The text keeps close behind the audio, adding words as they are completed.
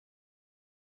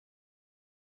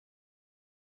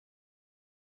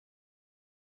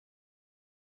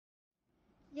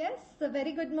Yes, a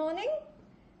very good morning.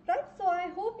 Right, so I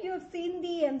hope you have seen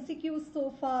the MCQs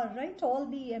so far, right? All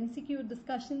the MCQ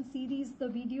discussion series, the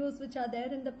videos which are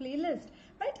there in the playlist,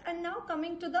 right? And now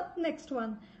coming to the next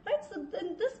one, right? So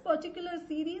in this particular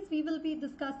series, we will be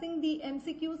discussing the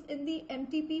MCQs in the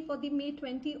MTP for the May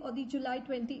 20 or the July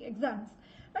 20 exams.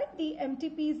 Right, the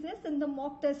MTP is this in the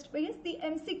mock test phase, the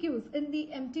MCQs in the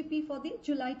MTP for the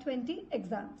July 20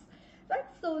 exams. Right,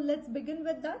 so let's begin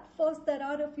with that. First, there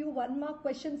are a few 1-mark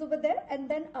questions over there, and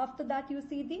then after that, you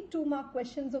see the 2-mark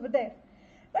questions over there.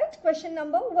 Right, question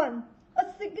number 1. A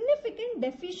significant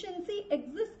deficiency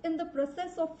exists in the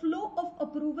process of flow of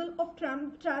approval of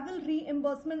travel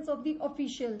reimbursements of the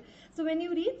official. So when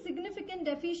you read significant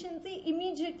deficiency,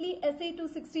 immediately SA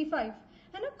 265.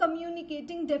 And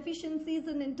communicating deficiencies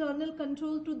in internal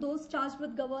control to those charged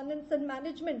with governance and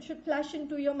management should flash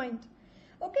into your mind.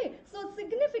 Okay, so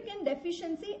significant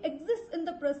deficiency exists in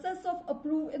the process of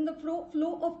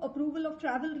flow of approval of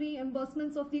travel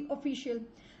reimbursements of the official.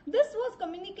 This was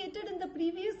communicated in the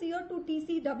previous year to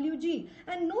TCWG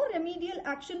and no remedial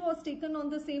action was taken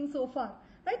on the same so far.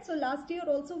 Right, so last year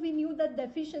also we knew that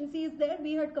deficiency is there.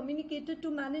 We had communicated to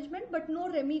management, but no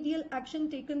remedial action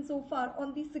taken so far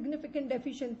on the significant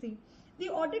deficiency. The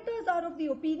auditors are of the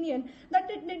opinion that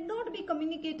it did not be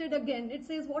communicated again. It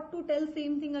says what to tell,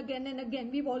 same thing again and again.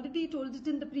 We've already told it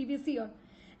in the previous year.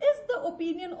 Is the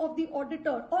opinion of the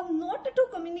auditor on not to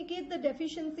communicate the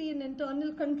deficiency in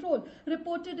internal control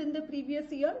reported in the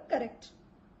previous year correct?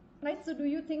 Right, so do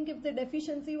you think if the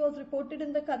deficiency was reported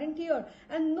in the current year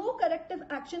and no corrective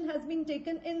action has been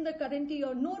taken in the current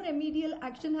year, no remedial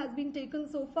action has been taken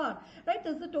so far, right?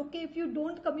 Is it okay if you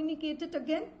don't communicate it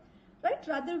again? Right,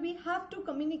 rather we have to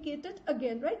communicate it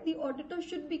again, right? The auditor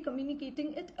should be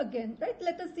communicating it again, right?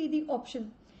 Let us see the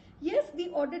option. Yes, the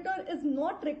auditor is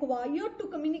not required to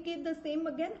communicate the same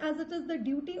again, as it is the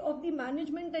duty of the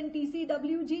management and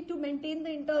TCWG to maintain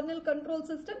the internal control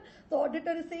system. The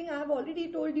auditor is saying, I have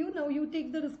already told you, now you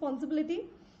take the responsibility.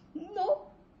 No,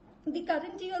 the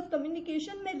current year's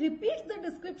communication may repeat the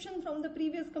description from the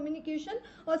previous communication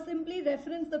or simply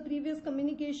reference the previous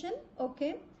communication,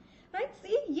 okay? Right,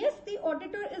 see, yes, the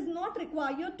auditor is not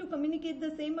required to communicate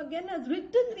the same again, as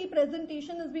written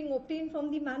representation is being obtained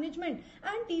from the management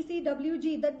and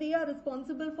TCWG that they are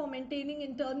responsible for maintaining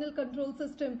internal control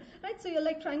system. Right, so you're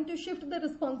like trying to shift the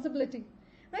responsibility.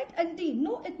 Right, and D,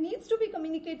 no, it needs to be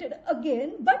communicated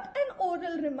again, but an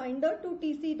oral reminder to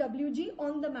TCWG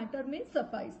on the matter may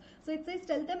suffice. So it says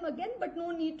tell them again, but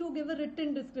no need to give a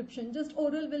written description, just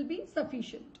oral will be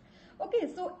sufficient.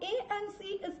 Okay, so A and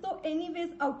C is so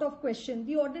anyways out of question.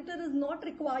 The auditor is not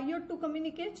required to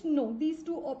communicate. No, these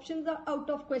two options are out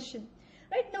of question.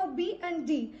 Right, now B and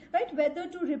D, right, whether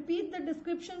to repeat the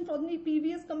description from the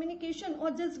previous communication or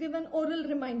just give an oral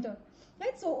reminder.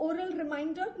 Right, so oral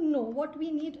reminder, no. What we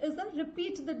need is a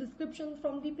repeat the description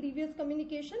from the previous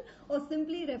communication or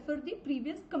simply refer the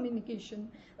previous communication.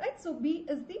 Right, so B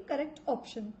is the correct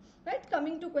option. Right,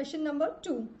 coming to question number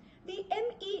 2. The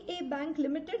MEA Bank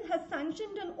Limited has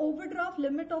sanctioned an overdraft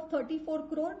limit of 34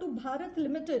 crore to Bharat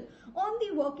Limited on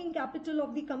the working capital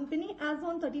of the company as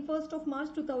on 31st of March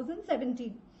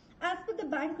 2017. As per the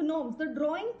bank norms, the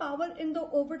drawing power in the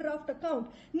overdraft account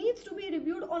needs to be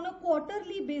reviewed on a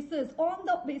quarterly basis on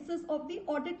the basis of the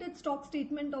audited stock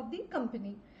statement of the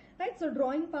company. Right, so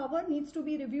drawing power needs to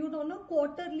be reviewed on a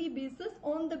quarterly basis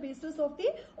on the basis of the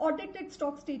audited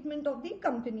stock statement of the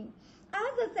company.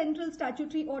 As a central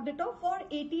statutory auditor for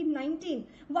 18-19,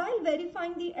 while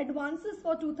verifying the advances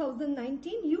for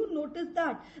 2019, you notice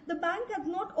that the bank has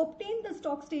not obtained the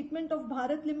stock statement of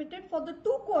Bharat Limited for the 2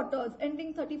 quarters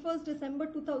ending 31st December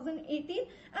 2018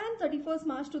 and 31st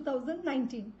March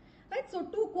 2019. Right, so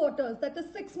 2 quarters, that is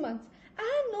 6 months.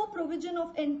 And no provision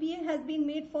of NPA has been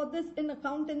made for this in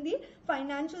account in the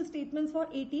financial statements for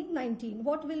 18-19.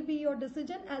 What will be your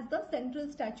decision as the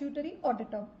central statutory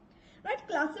auditor? Right,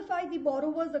 classify the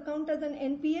borrower's account as an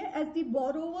NPA as the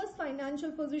borrower's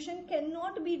financial position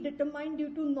cannot be determined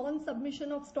due to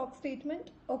non-submission of stock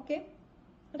statement. Okay.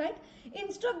 Right,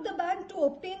 instruct the bank to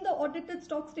obtain the audited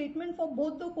stock statement for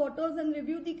both the quarters and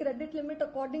review the credit limit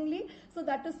accordingly. So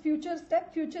that is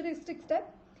futuristic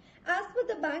step. As per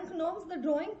the bank norms, the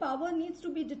drawing power needs to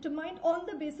be determined on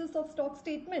the basis of stock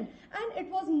statement, and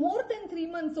it was more than 3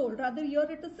 months old, rather here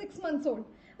it is 6 months old,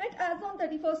 right, as on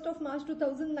 31st of March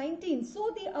 2019.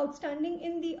 So the outstanding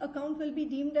in the account will be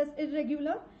deemed as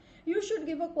irregular. You should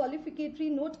give a qualificatory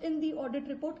note in the audit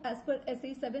report as per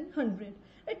SA 700.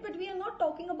 Right, but we are not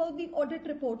talking about the audit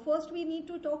report. First, we need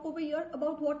to talk over here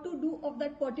about what to do of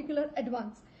that particular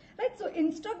advance. right? So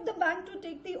instruct the bank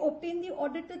to obtain the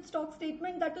audited stock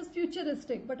statement, that is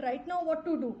futuristic. But right now what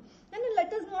to do? And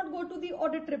let us not go to the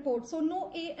audit report. So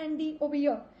no A and D over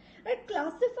here. Right,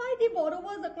 classify the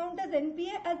borrower's account as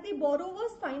NPA as the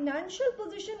borrower's financial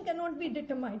position cannot be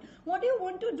determined. What do you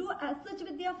want to do as such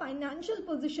with their financial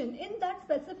position? In that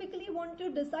specifically want to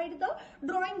decide the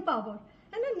drawing power,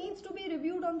 and it needs to be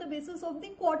reviewed on the basis of the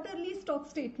quarterly stock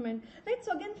statement. Right,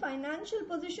 so again financial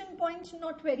position point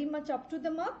not very much up to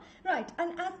the mark. Right,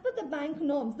 and as per the bank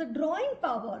norms, the drawing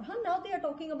power, now they are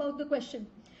talking about the question,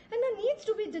 and it needs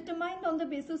to be determined on the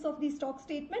basis of the stock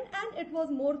statement, and it was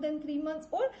more than 3 months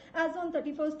old as on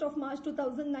 31st of March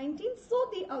 2019. So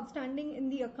the outstanding in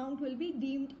the account will be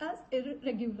deemed as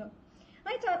irregular.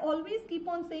 Right, I always keep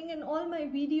on saying in all my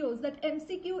videos that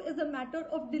MCQ is a matter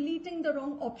of deleting the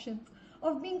wrong options,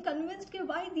 of being convinced that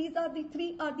why these are the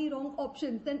three are the wrong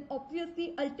options. Then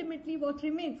obviously ultimately what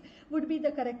remains would be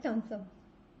the correct answer.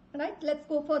 Right, let's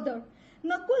go further.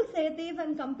 Nakul Sehdev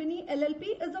and Company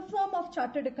LLP is a firm of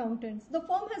chartered accountants. The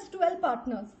firm has 12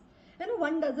 partners and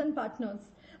 12 partners.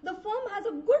 The firm has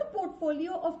a good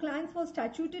portfolio of clients for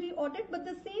statutory audit, but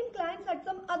the same clients had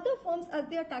some other firms as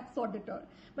their tax auditor.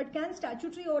 But can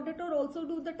statutory auditor also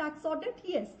do the tax audit?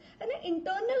 Yes. And an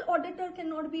internal auditor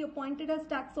cannot be appointed as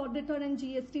tax auditor and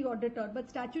GST auditor, but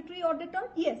statutory auditor,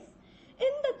 yes.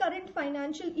 In the current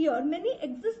financial year, many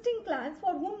existing clients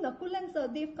for whom Nakul and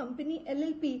Sehdev Company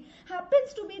LLP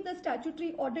happens to be the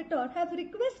statutory auditor have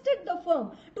requested the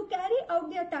firm to carry out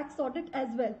their tax audit as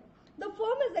well. The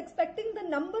firm is expecting the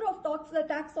number of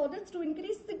tax audits to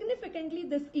increase significantly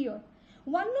this year.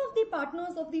 One of the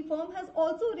partners of the firm has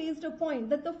also raised a point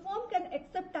that the firm can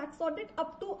accept tax audit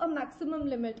up to a maximum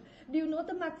limit. Do you know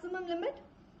the maximum limit?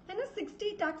 And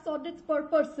 60 tax audits per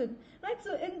person, right?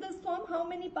 So in this firm, how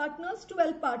many partners?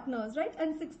 12 partners, right?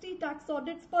 And 60 tax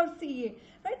audits per CA,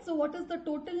 right? So what is the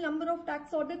total number of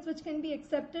tax audits which can be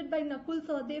accepted by Nakul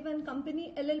Sehdev and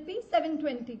Company LLP?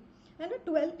 720, and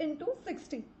 12 into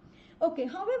 60. Okay,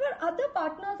 however, other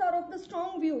partners are of the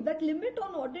strong view that limit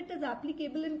on audit is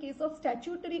applicable in case of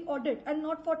statutory audit and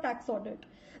not for tax audit.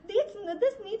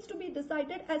 This needs to be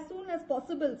decided as soon as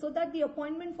possible so that the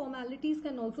appointment formalities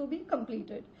can also be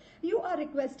completed. You are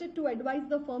requested to advise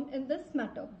the firm in this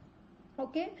matter.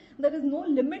 Okay, there is no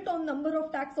limit on number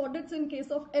of tax audits in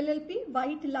case of LLP,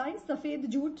 white lie, safed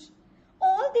jhoot.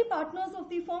 All the partners of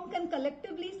the firm can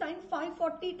collectively sign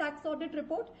 540 tax audit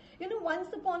report.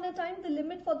 Once upon a time, the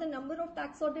limit for the number of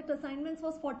tax audit assignments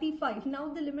was 45. Now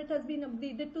the limit has been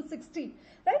updated to 60.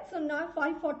 Right? So now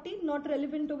 540, not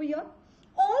relevant over here.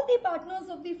 All the partners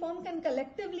of the firm can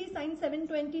collectively sign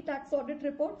 720 tax audit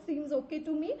report. Seems okay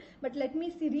to me. But let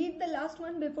me read the last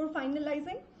one before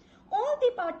finalizing. All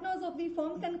the partners of the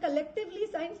firm can collectively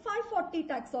sign 540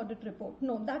 tax audit report.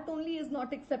 No, that only is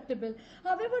not acceptable.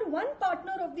 However, one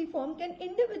partner of the firm can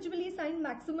individually sign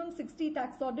maximum 60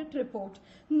 tax audit report.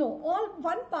 No,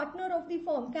 one partner of the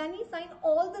firm, can he sign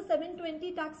all the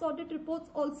 720 tax audit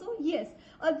reports also? Yes,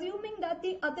 assuming that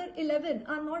the other 11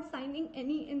 are not signing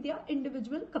any in their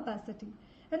individual capacity.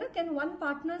 Can one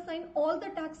partner sign all the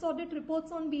tax audit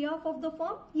reports on behalf of the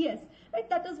firm? Yes, right.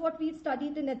 That is what we've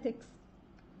studied in ethics.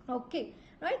 Okay,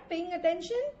 right, paying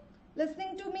attention,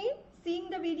 listening to me, seeing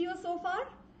the video so far.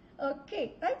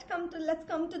 Okay, right, let's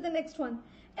come to the next one.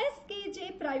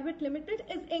 SKJ Private Limited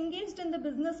is engaged in the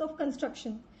business of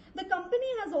construction. The company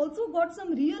has also got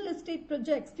some real estate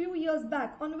projects few years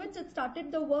back on which it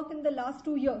started the work in the last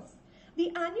 2 years. The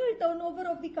annual turnover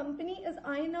of the company is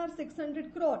INR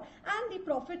 600 crore and the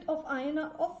profit of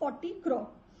INR of 40 crore.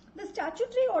 The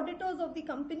statutory auditors of the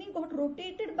company got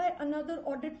rotated by another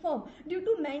audit firm due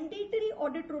to mandatory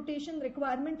audit rotation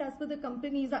requirement as per the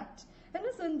Companies Act. And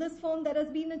so in this firm, there has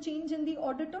been a change in the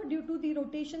auditor due to the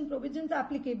rotation provisions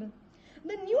applicable.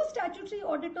 The new statutory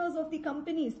auditors of the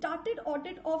company started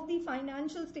audit of the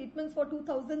financial statements for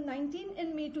 2019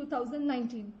 in May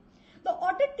 2019. The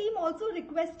audit team also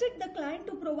requested the client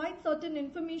to provide certain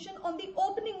information on the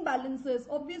opening balances,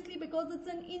 obviously because it's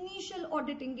an initial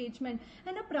audit engagement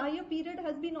and a prior period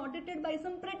has been audited by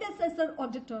some predecessor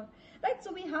auditor. Right,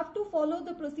 so we have to follow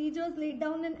the procedures laid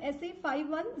down in SA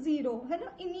 510,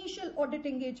 initial audit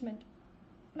engagement.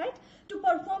 Right, to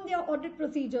perform their audit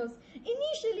procedures.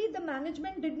 Initially, the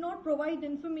management did not provide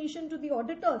information to the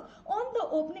auditors on the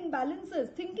opening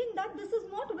balances, thinking that this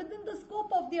is not within the scope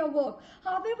of their work.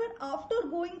 However, after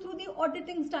going through the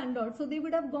auditing standards, so they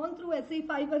would have gone through SA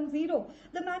 510,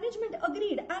 the management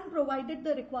agreed and provided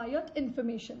the required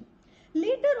information.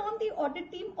 Later on, the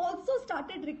audit team also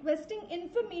started requesting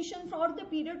information for the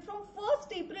period from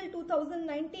 1st April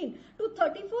 2019 to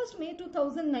 31st May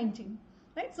 2019.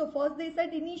 Right, so first they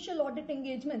said initial audit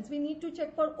engagements, we need to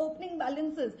check for opening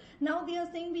balances. Now they are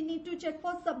saying we need to check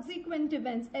for subsequent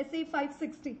events, SA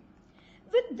 560.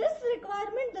 With this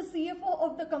requirement, the CFO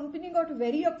of the company got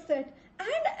very upset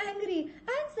and angry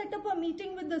and set up a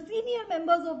meeting with the senior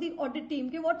members of the audit team.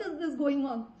 Okay, what is this going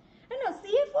on? And a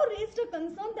CFO raised a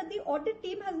concern that the audit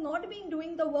team has not been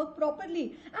doing the work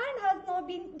properly and has not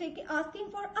been asking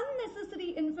for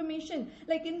unnecessary information,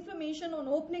 like information on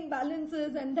opening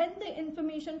balances and then the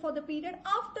information for the period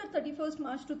after 31st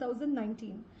March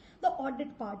 2019. The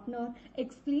audit partner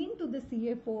explained to the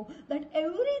CFO that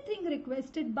everything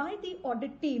requested by the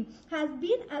audit team has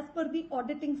been as per the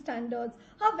auditing standards.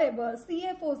 However,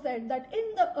 CFO said that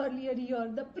in the earlier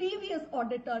year, the previous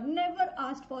auditor never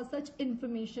asked for such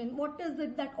information. What is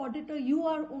it that auditor, you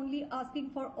are only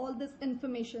asking for all this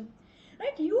information?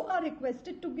 Right? You are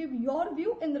requested to give your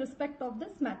view in respect of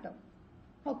this matter.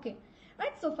 Okay.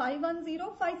 Right, so 510,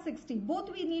 560,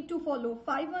 both we need to follow.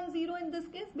 510 in this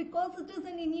case because it is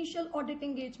an initial audit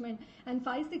engagement, and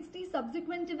 560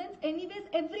 subsequent events. Anyways,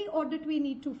 every audit we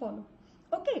need to follow.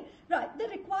 Okay, right. The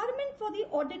requirement for the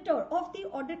auditor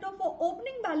for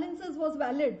opening balances was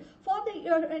valid for the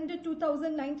year ended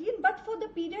 2019, but for the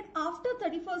period after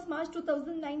 31st March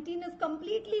 2019 is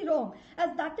completely wrong, as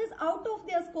that is out of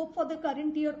their scope for the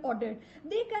current year audit.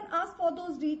 They can ask for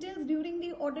those details during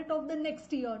the audit of the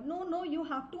next year. No, you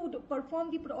have to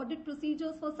perform the audit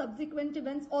procedures for subsequent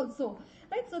events also.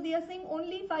 Right, so they are saying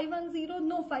only 510,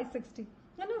 no 560.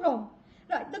 No, wrong.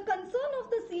 Right, the concern of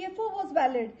the CFO was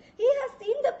valid. He has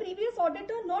seen the previous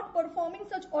auditor not performing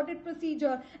such audit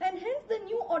procedure, and hence the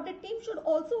new audit team should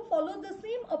also follow the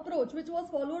same approach which was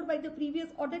followed by the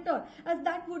previous auditor, as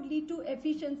that would lead to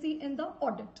efficiency in the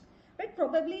audit. Right,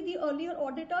 probably the earlier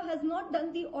auditor has not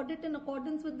done the audit in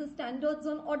accordance with the standards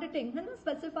on auditing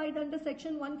specified under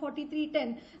section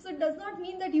 143.10. So it does not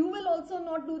mean that you will also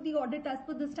not do the audit as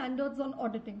per the standards on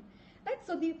auditing. Right,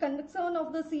 so the concern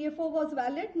of the CFO was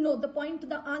valid. No, the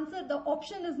answer, the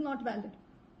option is not valid.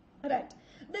 Right.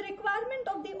 The requirement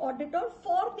of the auditor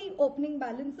for the opening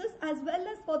balances as well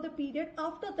as for the period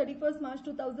after 31st March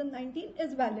 2019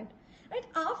 is valid. Right.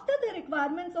 After the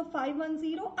requirements of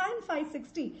 510 and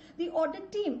 560, the audit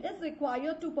team is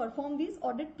required to perform these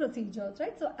audit procedures.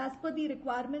 Right. So as per the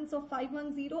requirements of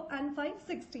 510 and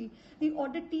 560, the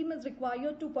audit team is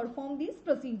required to perform these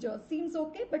procedures. Seems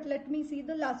okay, but let me see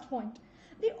the last point.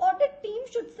 The audit team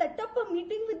should set up a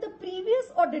meeting with the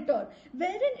previous auditor,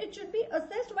 wherein it should be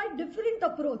assessed by different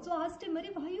approach. So asked him,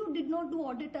 why you did not do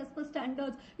audit as per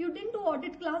standards? You didn't do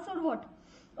audit class or what?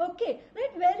 Okay,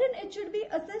 right, wherein it should be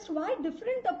assessed why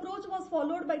different approach was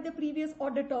followed by the previous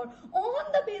auditor. On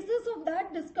the basis of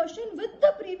that discussion with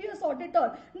the previous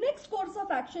auditor, next course of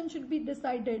action should be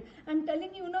decided. I'm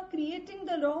telling you, creating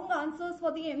the wrong answers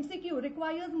for the MCQ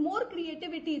requires more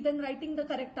creativity than writing the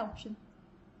correct option.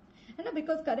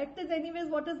 Because correct is anyways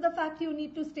what is the fact you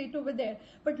need to state over there.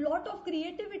 But lot of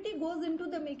creativity goes into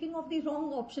the making of the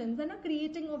wrong options and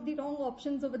creating of the wrong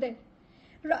options over there.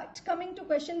 Right, coming to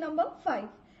question number 5.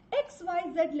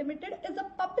 XYZ Limited is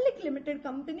a public limited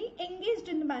company engaged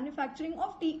in the manufacturing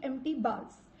of TMT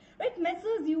bars. Right,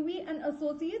 Messrs. UV and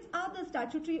Associates are the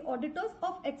statutory auditors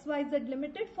of XYZ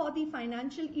Limited for the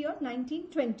financial year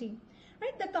 1920.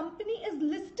 Right, the company is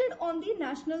listed on the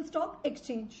National Stock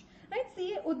Exchange. Right,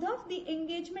 CA Uddhav, the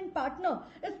engagement partner,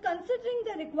 is considering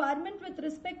the requirement with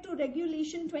respect to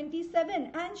Regulation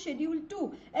 27 and Schedule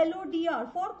 2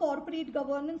 LODR for corporate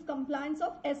governance compliance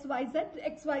of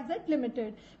XYZ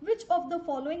Limited. Which of the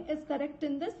following is correct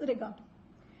in this regard?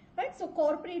 Right, so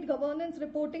corporate governance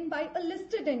reporting by a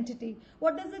listed entity.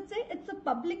 What does it say? It's a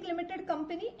public limited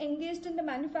company engaged in the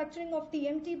manufacturing of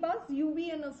TMT bars.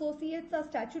 UV and Associates are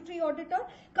statutory auditor.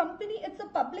 Company, it's a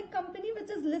public company which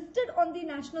is listed on the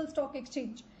National Stock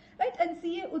Exchange. Right, and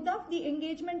CA Uddhav, the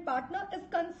engagement partner, is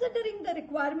considering the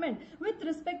requirement with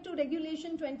respect to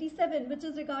Regulation 27, which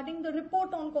is regarding the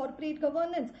report on corporate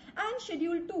governance, and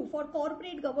Schedule 2 for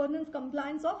corporate governance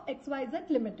compliance of XYZ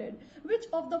Limited. Which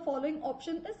of the following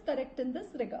option is correct in this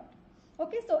regard?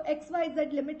 Okay, so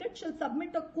XYZ Limited shall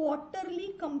submit a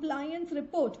quarterly compliance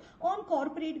report on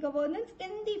corporate governance in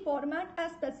the format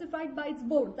as specified by its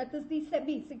board, that is the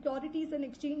SEBI, Securities and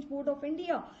Exchange Board of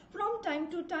India, from time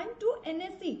to time to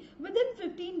NSE within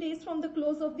 15 days from the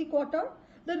close of the quarter.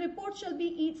 The report shall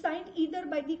be signed either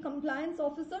by the compliance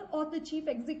officer or the chief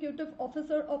executive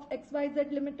officer of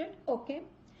XYZ Limited. Okay.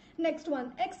 Next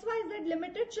one, XYZ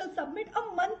Limited shall submit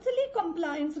a monthly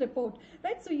compliance report,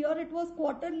 right? So here it was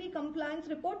quarterly compliance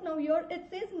report. Now here it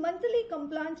says monthly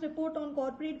compliance report on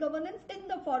corporate governance in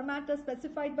the format as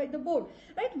specified by the board,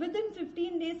 right? Within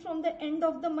 15 days from the end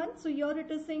of the month. So here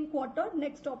it is saying quarter.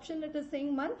 Next option it is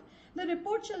saying month. The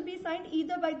report shall be signed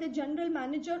either by the general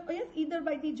manager or either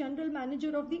by the general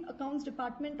manager of the accounts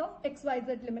department of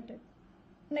XYZ Limited.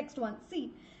 Next one,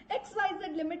 C.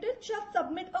 XYZ Limited shall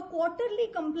submit a quarterly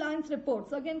compliance report,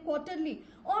 so again quarterly,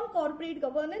 on corporate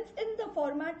governance in the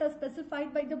format as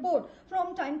specified by the board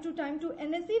from time to time to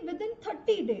NSE within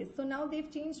 30 days. So now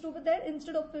they've changed over there,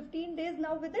 instead of 15 days,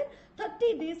 now within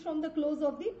 30 days from the close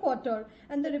of the quarter.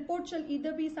 And the report shall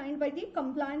either be signed by the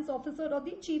compliance officer or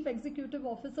the chief executive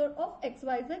officer of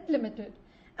XYZ Limited.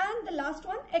 And the last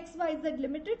one, XYZ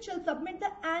Limited shall submit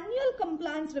the annual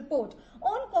compliance report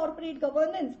on corporate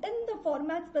governance in the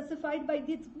format specified by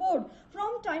its board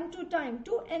from time to time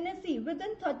to NSE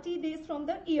within 30 days from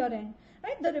the year end.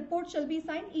 Right? The report shall be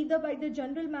signed either by the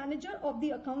general manager of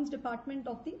the accounts department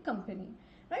of the company.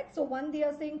 Right? So one, they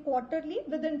are saying quarterly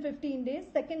within 15 days,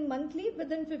 second monthly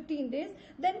within 15 days,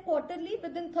 then quarterly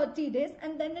within 30 days,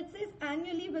 and then it says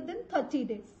annually within 30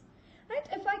 days. Right?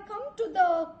 If I come to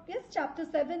the chapter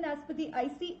 7 as per the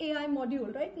ICAI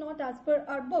module, right, not as per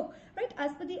our book, right,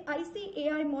 as per the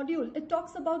ICAI module, it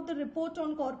talks about the report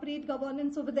on corporate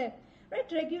governance over there,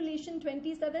 right, regulation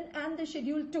 27 and the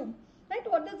schedule 2. Right,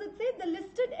 what does it say? The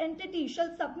listed entity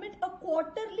shall submit a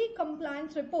quarterly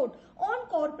compliance report on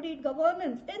corporate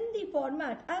governance in the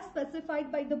format as specified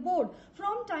by the board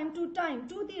from time to time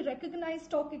to the recognized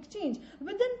stock exchange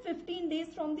within 15 days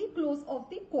from the close of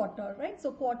the quarter. Right,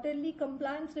 so quarterly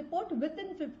compliance report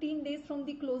within 15 days from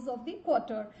the close of the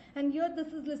quarter. And here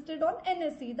this is listed on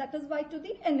NSE, that is why to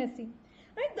the NSE.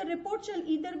 Right, the report shall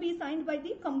either be signed by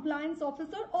the compliance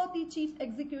officer or the chief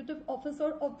executive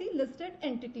officer of the listed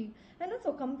entity. And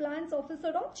so compliance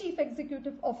officer or chief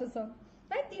executive officer.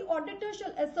 Right, the auditor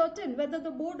shall ascertain whether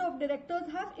the board of directors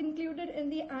have included in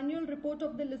the annual report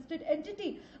of the listed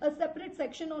entity a separate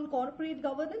section on corporate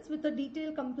governance with a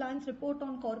detailed compliance report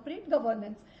on corporate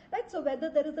governance. Right, so whether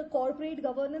there is a corporate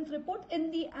governance report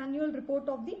in the annual report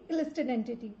of the listed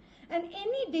entity. And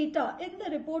any data in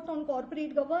the report on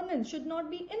corporate governance should not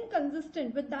be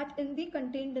inconsistent with that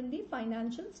contained in the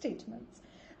financial statements.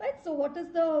 Right, so what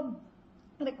is the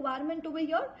requirement over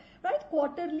here? Right,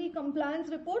 quarterly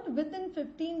compliance report within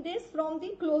 15 days from the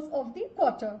close of the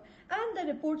quarter, and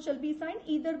the report shall be signed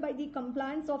either by the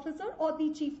compliance officer or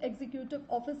the chief executive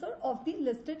officer of the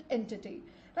listed entity.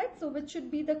 Right, so which should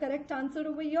be the correct answer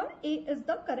over here? A is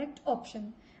the correct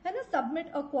option. And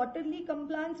submit a quarterly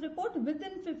compliance report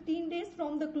within 15 days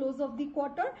from the close of the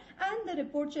quarter, and the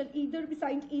report shall either be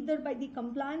signed either by the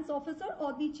compliance officer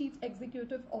or the chief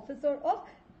executive officer of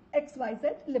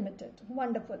XYZ Limited.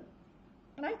 Wonderful.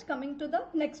 Right, coming to the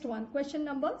next one, question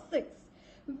number 6.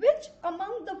 Which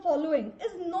among the following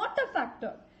is not a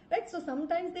factor? Right, so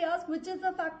sometimes they ask which is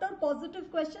a factor,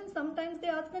 positive question, sometimes they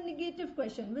ask a negative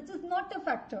question, which is not a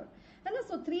factor. And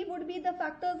so 3 would be the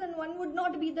factors and 1 would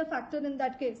not be the factor in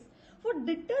that case. For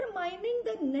determining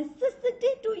the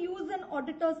necessity to use an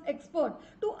auditor's expert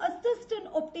to assist in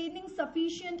obtaining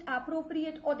sufficient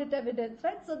appropriate audit evidence,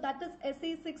 right? So that is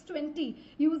SA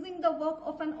 620, using the work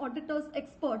of an auditor's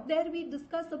expert. There we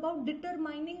discuss about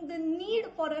determining the need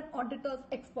for an auditor's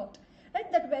expert. Right,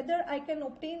 that whether I can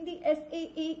obtain the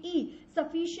SAAE,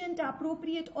 sufficient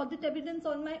appropriate audit evidence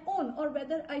on my own, or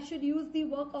whether I should use the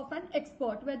work of an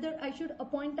expert, whether I should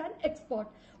appoint an expert.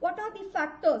 What are the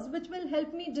factors which will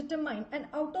help me determine, and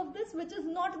out of this which is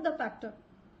not the factor?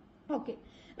 Okay,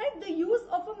 right, the use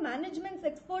of a management's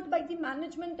expert by the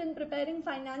management in preparing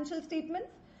financial statements.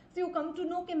 So you come to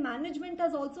know that management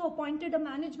has also appointed a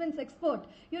management's expert.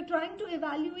 You're trying to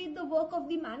evaluate the work of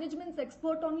the management's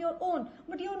expert on your own,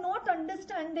 but you're not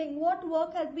understanding what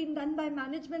work has been done by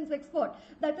management's expert.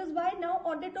 That is why now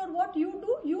auditor, what you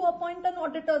do, you appoint an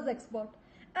auditor's expert.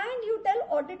 And you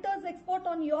tell auditor's expert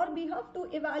on your behalf to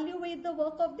evaluate the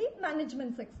work of the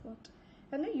management's expert.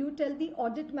 And you tell the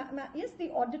the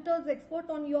auditor's expert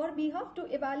on your behalf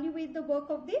to evaluate the work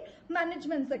of the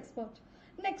management's expert.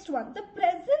 Next one, the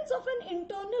presence of an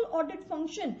internal audit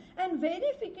function and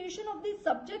verification of the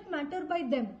subject matter by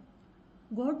them.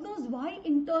 God knows why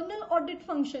internal audit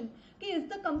function. Okay, is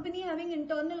the company having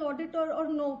internal auditor or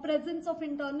no? Presence of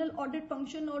internal audit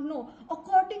function or no?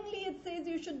 Accordingly, it says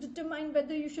you should determine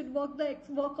whether you should work the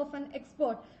work of an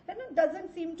expert. And it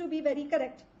doesn't seem to be very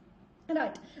correct.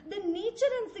 Right. The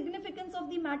nature and significance of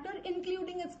the matter,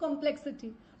 including its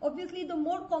complexity. Obviously, the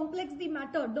more complex the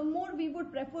matter, the more we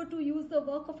would prefer to use the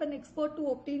work of an expert to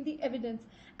obtain the evidence.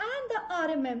 And the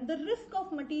RMM, the risk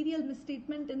of material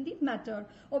misstatement in the matter.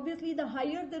 Obviously, the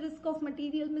higher the risk of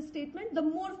material misstatement, the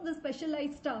more the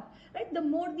specialized staff, right? The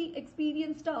more the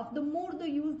experienced staff, the more they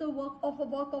use the work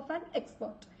of an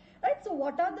expert. Right, so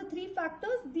what are the three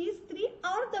factors? These three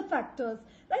are the factors,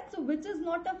 right? So which is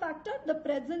not a factor? The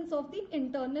presence of the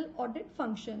internal audit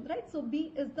function, right? So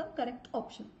B is the correct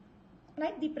option,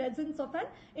 right? The presence of an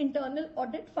internal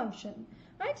audit function,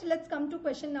 right? So let's come to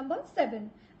question number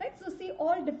 7, right? So see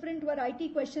all different variety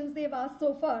questions they've asked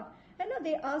so far.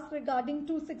 They asked regarding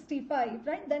 265,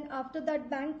 right? Then after that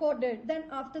bank audit, then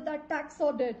after that tax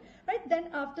audit, right? Then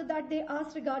after that they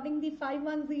asked regarding the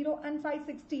 510 and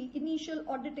 560 initial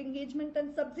audit engagement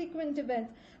and subsequent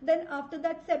events. Then after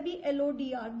that SEBI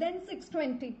LODR, then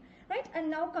 620, right? And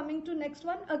now coming to next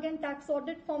one, again tax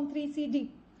audit form 3CD.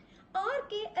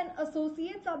 RK and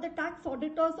Associates are the tax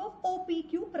auditors of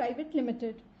OPQ Private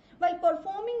Limited. While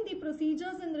performing the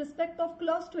procedures in respect of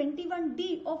clause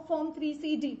 21D of form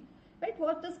 3CD, right?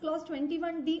 What is clause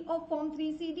 21D of form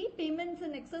 3CD? Payments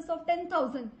in excess of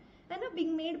 10,000 and are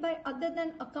being made by other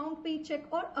than account pay check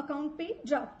or account pay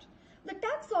draft. The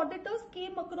tax auditors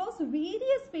came across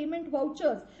various payment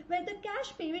vouchers where the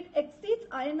cash payment exceeds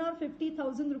INR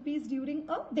 50,000 rupees during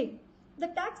a day. The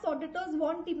tax auditors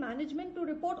want the management to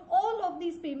report all of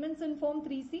these payments in form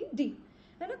 3CD.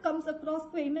 And it comes across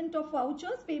payment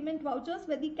vouchers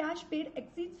where the cash paid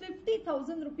exceeds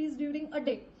 50,000 rupees during a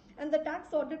day. And the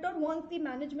tax auditor wants the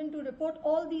management to report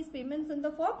all these payments in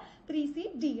the form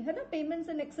 3CD, payments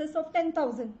in excess of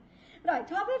 10,000. Right.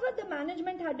 However, the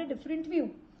management had a different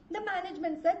view. The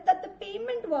management said that the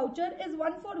payment voucher is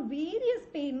one for various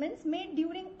payments made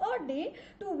during a day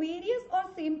to various or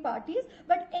same parties,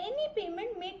 but any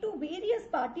payment made to various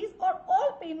parties or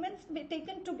all payments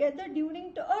taken together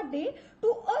during a day to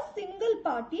a single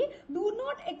party do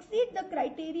not exceed the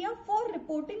criteria for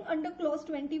reporting under clause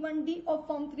 21D of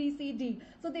form 3CD.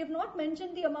 So they have not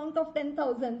mentioned the amount of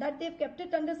 10,000, that they have kept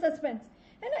it under suspense.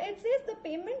 And it says the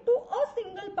payment to a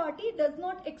single party does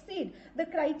not exceed the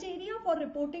criteria for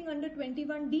reporting under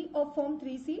 21D of form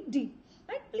 3CD.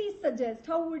 Right? Please suggest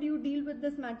how would you deal with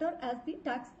this matter as the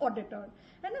tax auditor.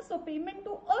 And so payment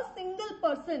to a single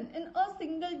person in a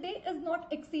single day is not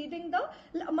exceeding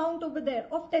the amount over there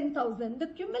of 10,000. The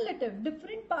cumulative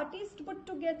different parties put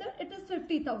together, it is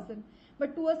 50,000.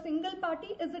 But to a single party,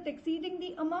 is it exceeding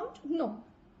the amount? No.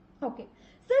 Okay.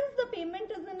 Since the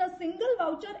payment is in a single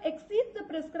voucher exceeds the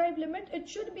prescribed limit, it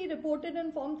should be reported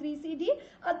in form 3CD.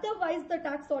 Otherwise, the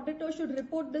tax auditor should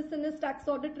report this in his tax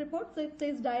audit report. So it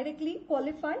says directly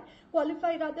qualify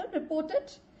rather, report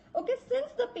it. Okay, since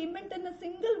the payment in a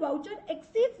single voucher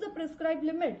exceeds the prescribed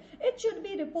limit, it should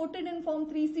be reported in form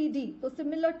 3CD. So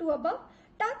similar to above,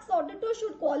 tax auditor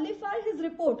should qualify his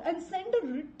report and send a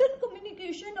written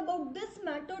communication about this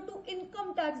matter to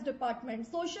Income Tax Department,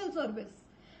 Social Service.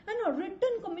 And a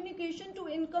written communication to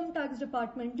Income Tax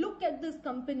Department. Look at this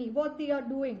company, what they are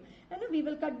doing. And we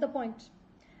will cut the point.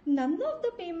 None of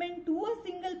the payment to a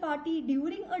single party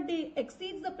during a day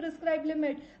exceeds the prescribed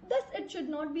limit. Thus, it should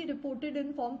not be reported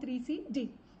in form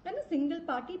 3CD. And a single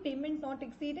party payment not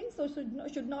exceeding, so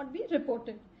should not be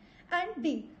reported. And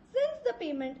D. Since the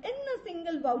payment in a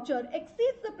single voucher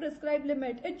exceeds the prescribed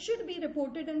limit, it should be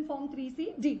reported in form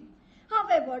 3CD.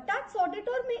 However, tax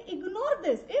auditor may ignore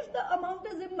this if the amount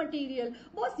is immaterial.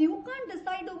 Boss, you can't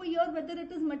decide over here whether it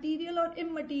is material or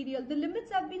immaterial. The limits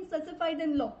have been specified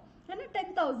in law. And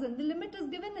 10,000, the limit is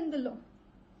given in the law.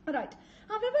 Right.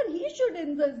 However, he should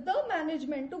insist the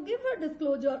management to give a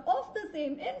disclosure of the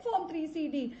same in form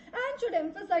 3CD and should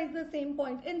emphasize the same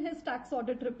point in his tax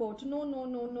audit report.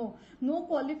 No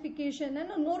qualification and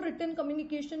no written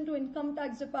communication to Income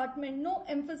Tax Department, no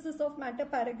emphasis of matter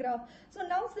paragraph. So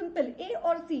now simple, A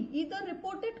or C, either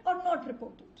report it or not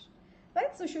report it.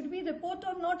 Right. So should we report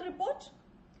or not report?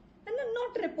 And then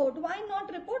not report. Why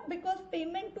not report? Because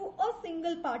payment to a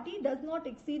single party does not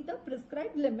exceed the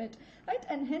prescribed limit, right?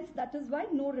 And hence that is why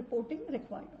no reporting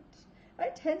required,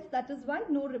 right? Hence that is why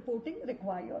no reporting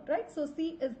required, right? So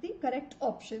C is the correct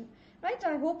option, right?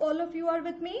 I hope all of you are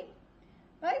with me,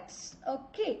 right?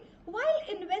 Okay. While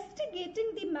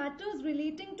investigating the matters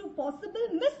relating to possible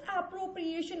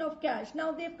misappropriation of cash,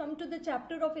 now they have come to the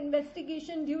chapter of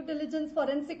investigation, due diligence,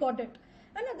 forensic audit.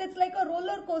 And that's like a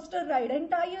roller coaster ride,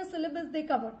 entire syllabus they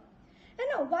cover.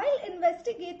 And while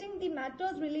investigating the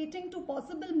matters relating to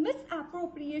possible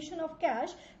misappropriation of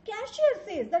cash, cashier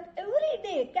says that every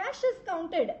day cash is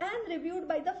counted and reviewed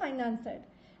by the finance head.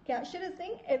 Cashier is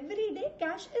saying every day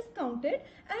cash is counted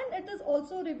and it is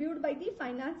also reviewed by the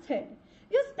finance head.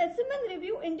 Your specimen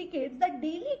review indicates that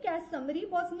daily cash summary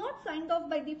was not signed off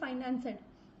by the finance head.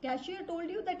 Cashier told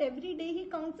you that every day he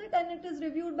counts it and it is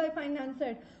reviewed by finance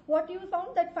head. What you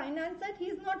found, that finance head, he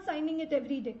is not signing it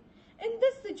every day. In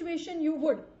this situation, you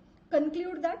would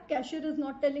conclude that cashier is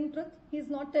not telling truth. He is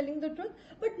not telling the truth.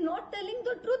 But not telling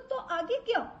the truth, to aage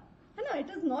kya? It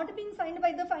is not being signed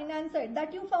by the finance head.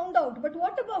 That you found out. But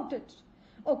what about it?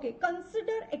 Okay,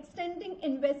 consider extending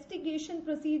investigation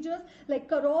procedures like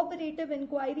corroborative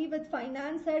inquiry with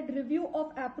finance head, review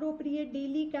of appropriate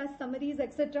daily cash summaries,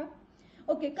 etc.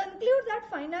 Okay, conclude that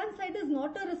finance head is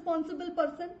not a responsible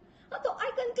person. So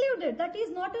I concluded that he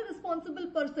is not a responsible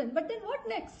person. But then what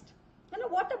next?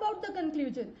 What about the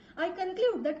conclusion? I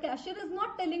conclude that cashier is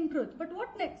not telling truth. But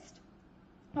what next?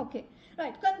 Okay,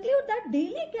 right. Conclude that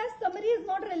daily cash summary is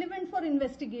not relevant for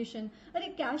investigation.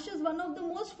 Cash is one of the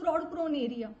most fraud-prone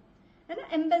area.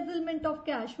 Embezzlement of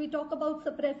cash. We talk about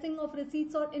suppressing of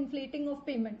receipts or inflating of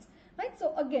payments. Right.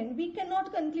 So again, we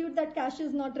cannot conclude that cash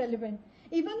is not relevant.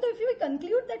 Even though if we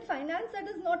conclude that finance head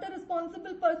is not a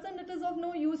responsible person, it is of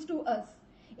no use to us.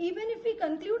 Even if we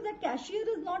conclude that cashier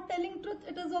is not telling truth,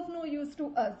 it is of no use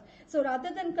to us. So rather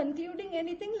than concluding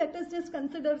anything, let us just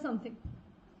consider something.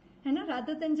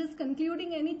 Rather than just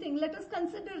concluding anything, let us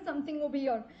consider something over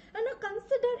here.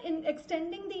 Consider in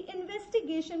extending the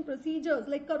investigation procedures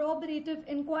like corroborative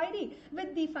inquiry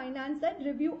with the finance and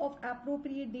review of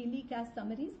appropriate daily cash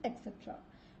summaries, etc.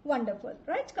 Wonderful,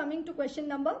 right? Coming to question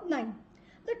number 9.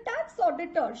 The tax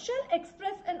auditor shall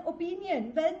express an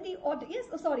opinion when the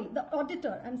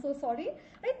auditor, I'm so sorry,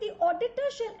 right? The auditor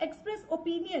shall express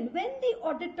opinion when the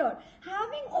auditor,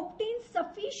 having obtained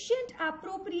sufficient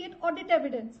appropriate audit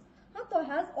evidence. So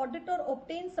has auditor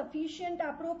obtained sufficient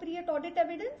appropriate audit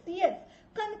evidence? Yes.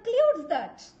 Concludes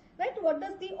that. Right? What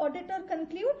does the auditor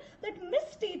conclude? That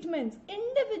misstatements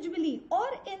individually or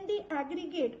in the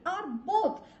aggregate are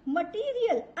both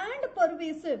material and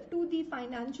pervasive to the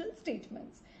financial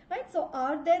statements. Right? So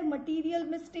are there material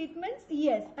misstatements?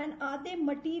 Yes. And are they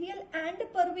material and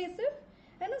pervasive?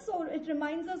 And so it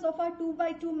reminds us of our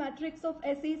 2x2 matrix of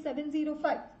SA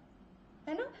 705.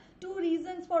 2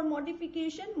 reasons for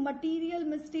modification: material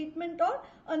misstatement or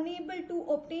unable to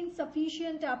obtain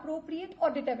sufficient appropriate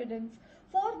audit evidence.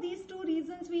 For these 2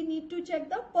 reasons, we need to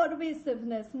check the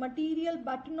pervasiveness, material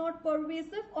but not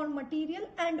pervasive or material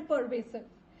and pervasive.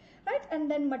 Right? And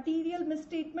then material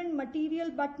misstatement, material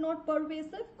but not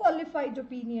pervasive, qualified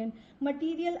opinion.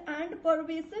 Material and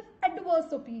pervasive,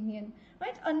 adverse opinion.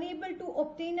 Right? Unable to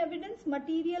obtain evidence,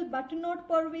 material but not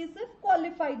pervasive,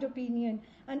 qualified opinion.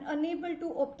 And unable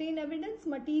to obtain evidence,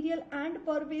 material and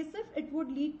pervasive, it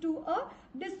would lead to a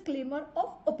disclaimer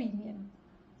of opinion.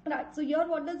 Right, so here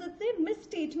what does it say?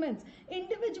 Misstatements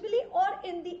individually or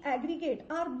in the aggregate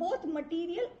are both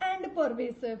material and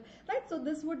pervasive. Right, so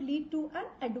this would lead to an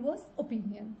adverse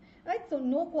opinion. Right, so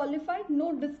no qualified,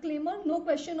 no disclaimer, no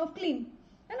question of claim.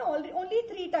 And only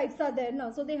 3 types are there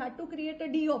now. So they had to create a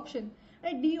D option.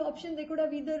 Right, D option, they could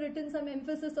have either written some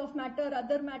emphasis of matter,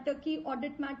 other matter, key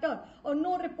audit matter, or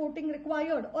no reporting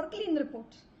required, or clean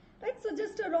report. Right, so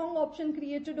just a wrong option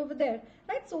created over there.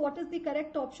 Right, so what is the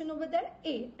correct option over there?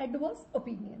 A, adverse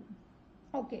opinion.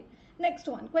 Okay, next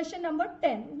one, question number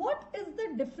 10. What is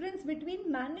the difference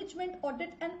between management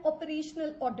audit and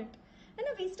operational audit? And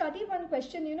we study one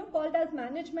question, called as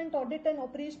management audit and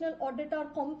operational audit are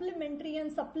complementary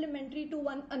and supplementary to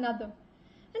one another.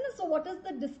 And so what is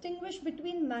the distinguish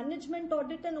between management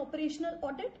audit and operational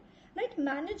audit? Right,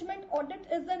 management audit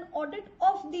is an audit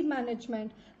of the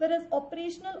management, whereas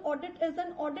operational audit is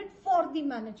an audit for the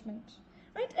management.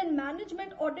 Right, in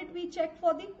management audit we check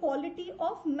for the quality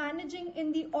of managing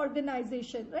in the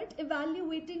organization, right,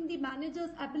 evaluating the manager's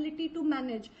ability to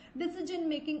manage, decision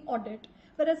making audit.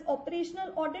 Whereas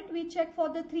operational audit we check for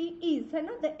the 3 E's,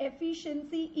 the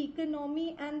efficiency,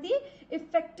 economy and the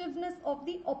effectiveness of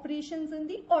the operations in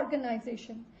the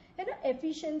organization.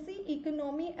 Efficiency,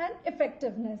 economy and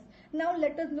effectiveness. Now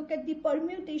let us look at the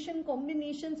permutation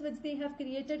combinations which they have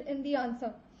created in the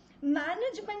answer.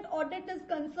 Management audit is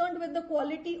concerned with the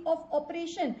quality of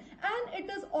operation and it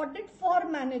is audit for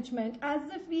management, as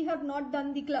if we have not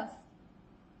done the class.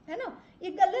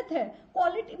 ये गलत है.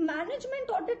 Quality management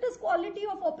audit is quality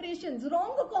of operations.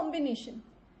 Wrong combination.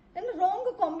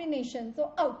 Wrong combination.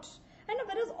 So out. And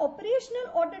whereas operational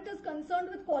audit is concerned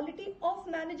with quality of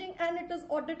managing and it is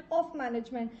audit of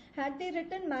management. Had they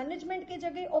written management ke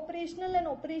jagah operational and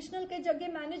operational ke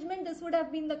jagah management, this would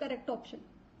have been the correct option.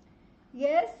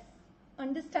 Yes,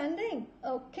 Understanding?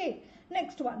 Okay.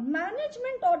 Next one.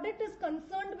 Management audit is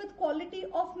concerned with quality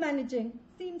of managing.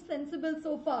 Seems sensible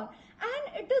so far.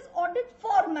 And it is audit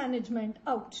for management.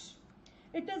 Ouch.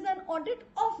 It is an audit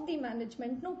of the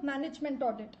management. No, management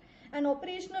audit. An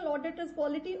operational audit is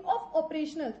quality of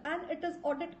operationals and it is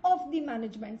audit of the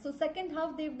management. So second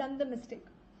half they've done the mistake.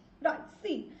 Right.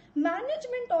 C.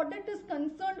 Management audit is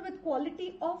concerned with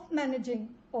quality of managing.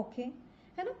 Okay.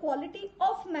 And a quality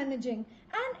of managing,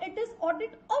 and it is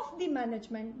audit of the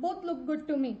management. Both look good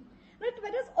to me. Right?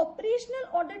 Whereas operational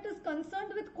audit is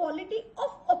concerned with quality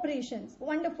of operations.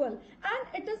 Wonderful. And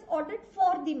it is audit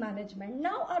for the management.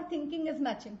 Now our thinking is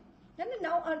matching. And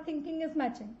now our thinking is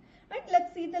matching. Right?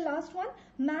 Let's see the last one.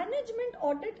 Management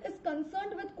audit is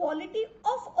concerned with quality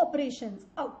of operations.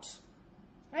 Out.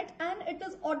 Right? And it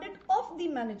is audit of the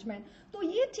management. So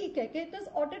ye theek hai, it is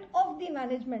audit of the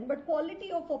management, but quality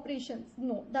of operations,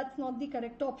 no, that's not the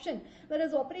correct option.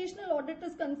 Whereas operational audit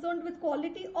is concerned with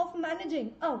quality of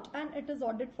managing, out, and it is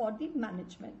audit for the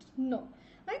management. No.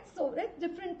 Right? So right,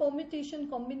 different permutation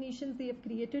combinations they have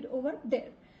created over there.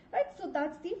 Right? So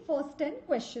that's the first 10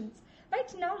 questions.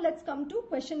 Right, now let's come to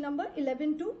question number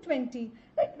 11 to 20,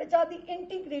 right, which are the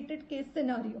integrated case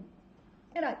scenario.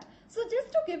 Right. So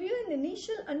just to give you an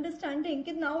initial understanding,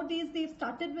 nowadays they've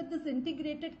started with this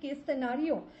integrated case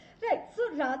scenario. Right.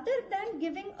 So rather than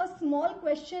giving a small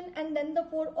question and then the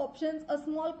 4 options, a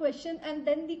small question and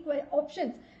then the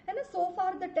options. And so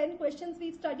far the 10 questions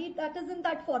we've studied, that is in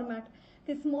that format.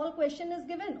 The small question is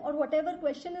given or whatever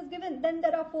question is given, then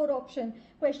there are 4 options.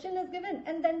 Question is given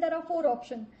and then there are 4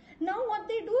 options. Now what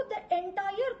they do, the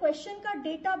entire question ka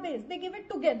database, they give it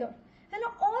together. And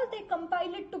all they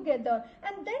compile it together,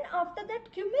 and then after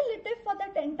that cumulative for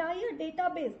that entire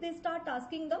database they start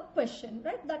asking the question,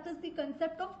 right? That is the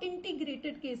concept of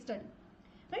integrated case study,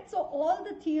 right? So all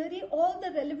the theory, all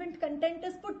the relevant content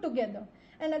is put together,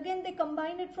 and again they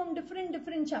combine it from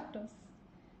different chapters,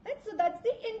 right? So that's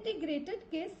the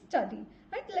integrated case study,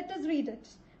 right? Let us read it.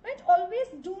 Right? Always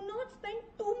do not spend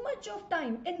too much of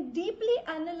time in deeply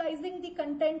analyzing the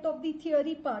content of the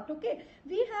theory part. Okay,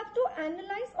 we have to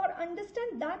analyze or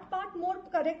understand that part more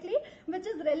correctly, which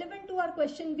is relevant to our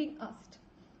question being asked.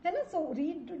 So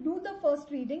do the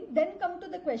first reading, then come to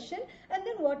the question, and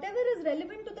then whatever is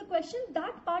relevant to the question,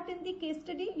 that part in the case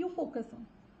study you focus on.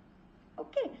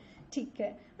 Okay.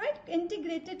 Right?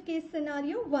 Integrated case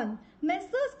scenario 1.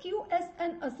 Messrs QS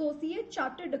and Associate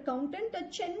Chartered Accountant, a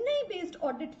Chennai-based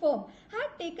audit firm,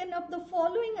 had taken up the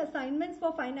following assignments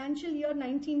for financial year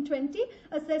 1920,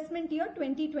 assessment year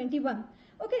 2021.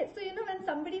 Okay, so when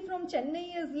somebody from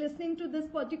Chennai is listening to this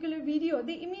particular video,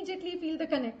 they immediately feel the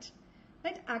connect.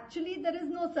 Right? Actually, there is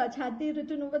no such. Had they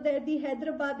written over there the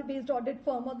Hyderabad-based audit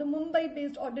firm or the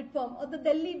Mumbai-based audit firm or the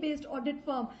Delhi-based audit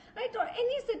firm, right? Or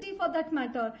any city for that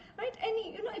matter, right?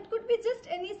 Any, it could be just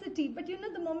any city. But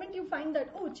the moment you find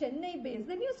that, oh, Chennai-based,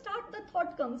 then you start, the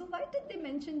thought comes, so why did they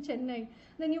mention Chennai?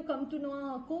 Then you come to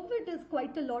know, COVID is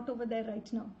quite a lot over there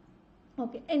right now.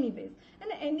 Okay, anyways.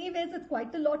 And anyways, it's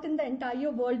quite a lot in the entire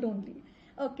world only.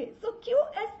 Okay, so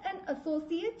QS and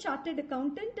Associate Chartered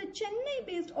Accountant, a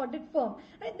Chennai-based audit firm.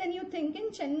 Right? Then you think in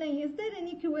Chennai, is there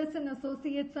any QS and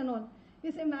Associates and all?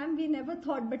 You say, ma'am, we never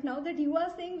thought, but now that you are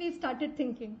saying, we've started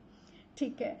thinking.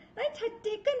 Right? Had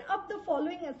taken up the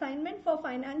following assignment for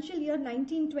financial year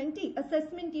 1920,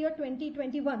 assessment year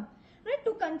 2021. Right?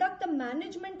 To conduct the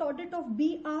management audit of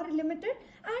BR Limited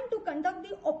and to conduct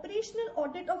the operational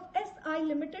audit of SI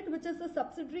Limited, which is a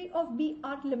subsidiary of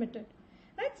BR Limited.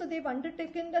 Right, so they've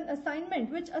undertaken an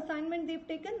assignment. Which assignment they've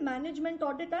taken? Management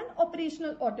audit and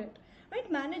operational audit.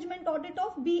 Right, management audit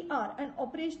of BR and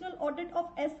operational audit of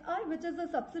SI, which is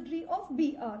a subsidiary of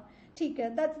BR.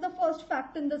 That's the first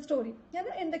fact in the story,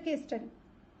 in the case study.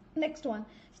 Next one,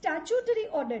 statutory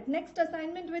audit. Next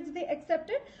assignment which they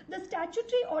accepted, the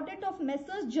statutory audit of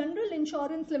Messrs General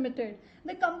Insurance Limited.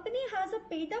 The company has a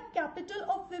paid up capital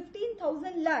of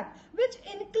 15,000 lakh, which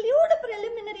include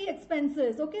preliminary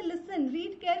expenses. Okay, listen,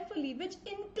 read carefully, which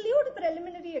include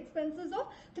preliminary expenses of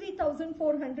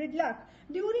 3,400 lakh.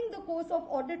 During the course of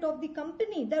audit of the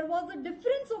company, there was a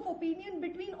difference of opinion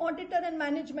between auditor and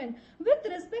management with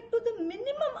respect to the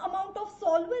minimum amount of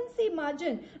solvency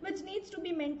margin which needs to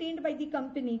be maintained by the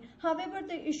company. However,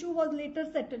 the issue was later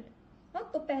settled.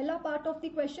 So, pehla part of the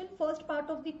question, first part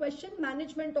of the question,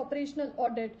 management operational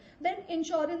audit, then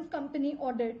insurance company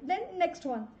audit, then next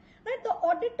one. Right, the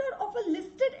auditor of a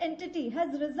listed entity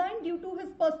has resigned due to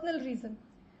his personal reason.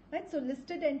 Right, so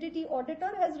listed entity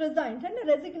auditor has resigned and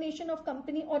a resignation of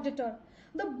company auditor.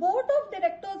 The board of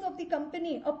directors of the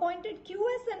company appointed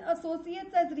QS and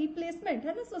Associates as replacement,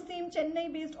 so same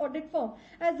Chennai based audit firm,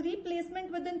 as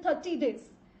replacement within 30 days.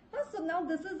 So now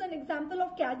this is an example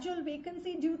of casual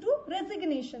vacancy due to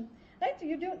resignation, right?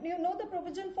 You know the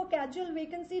provision for casual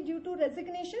vacancy due to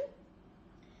resignation?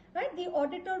 Right, the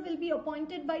auditor will be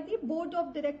appointed by the board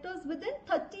of directors within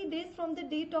 30 days from the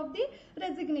date of the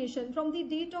resignation, from the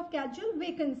date of casual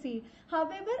vacancy.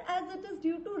 However, as it is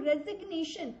due to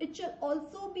resignation, it shall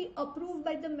also be approved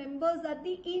by the members at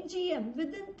the EGM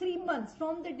within 3 months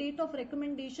from the date of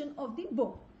recommendation of the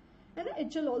board. And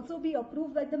it shall also be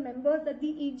approved by the members at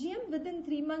the EGM within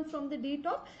 3 months from the date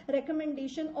of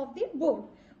recommendation of the board.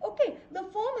 Okay, the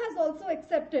firm has also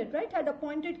accepted, right, had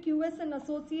appointed QS and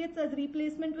associates as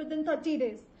replacement within 30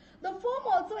 days. The firm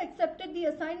also accepted the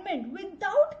assignment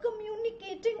without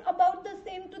communicating about the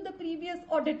same to the previous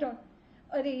auditor.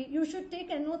 You should take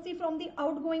NOC from the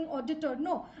outgoing auditor.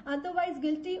 No, otherwise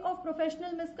guilty of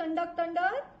professional misconduct under,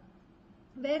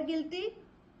 where guilty?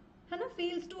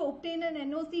 Fails to obtain an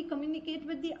NOC, communicate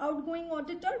with the outgoing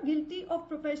auditor, guilty of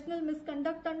professional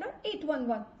misconduct under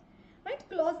 811. Right,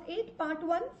 clause 8, part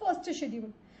 1, first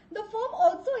schedule. The firm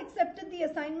also accepted the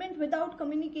assignment without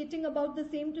communicating about the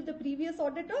same to the previous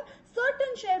auditor.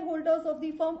 Certain shareholders of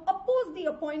the firm opposed the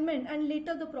appointment and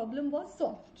later the problem was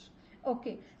solved.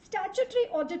 Okay, statutory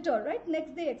auditor, right?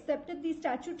 Next they accepted the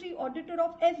statutory auditor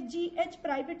of FGH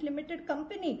Private Limited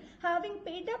Company having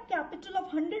paid up capital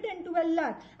of 112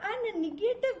 lakh and a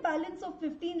negative balance of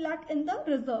 15 lakh in the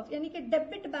reserve. Yani ki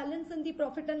debit balance in the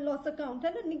profit and loss account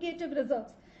and a negative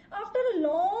reserves. After a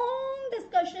long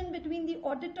discussion between the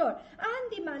auditor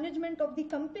and the management of the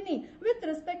company with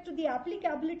respect to the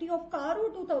applicability of CARO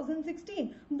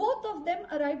 2016, both of them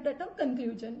arrived at a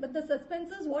conclusion. But the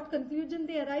suspense is what conclusion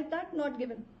they arrived at, not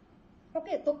given.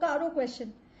 Okay, so CARO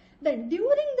question. Then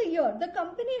during the year, the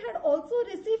company had also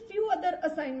received few other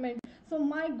assignments. So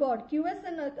my God, QS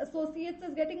and associates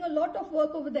is getting a lot of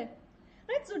work over there.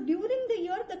 Right, so during the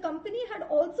year, the company had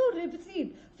also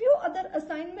received few other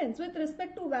assignments with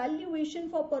respect to valuation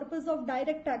for purpose of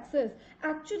direct taxes,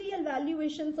 actuarial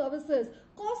valuation services,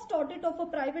 cost audit of a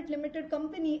private limited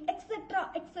company, etc.,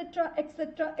 etc.,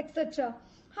 etc., etc.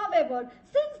 However,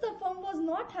 since the firm was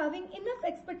not having enough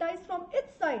expertise from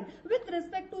its side with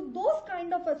respect to those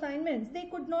kind of assignments, they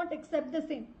could not accept the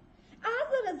same.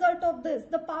 As a result of this,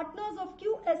 the partners of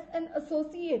QS and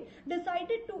Associate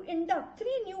decided to induct 3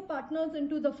 new partners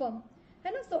into the firm.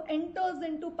 So enters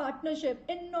into partnership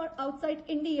in or outside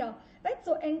India. Right?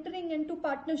 So entering into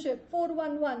partnership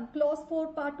 411, clause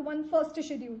 4, part 1, first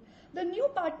schedule. The new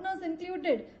partners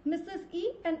included Mrs.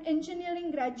 E, an engineering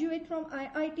graduate from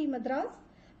IIT Madras,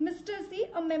 Mr. C,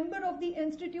 a member of the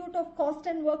Institute of Cost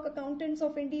and Work Accountants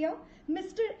of India,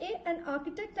 Mr. A, an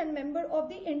architect and member of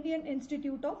the Indian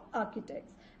Institute of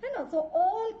Architects. And also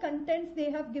all contents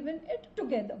they have given it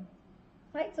together.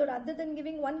 Right, so rather than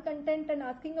giving one content and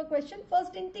asking a question,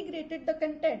 first integrated the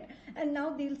content and now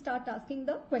they'll start asking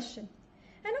the question.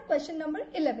 And question number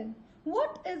 11.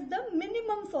 What is the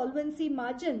minimum solvency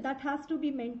margin that has to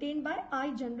be maintained by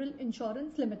I General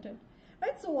Insurance Limited?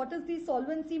 Right, so what is the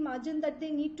solvency margin that they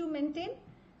need to maintain?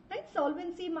 Right,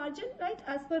 solvency margin, right,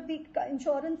 as per the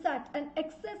Insurance Act, an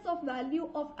excess of value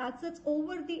of assets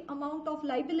over the amount of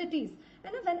liabilities.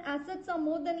 And when assets are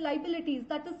more than liabilities,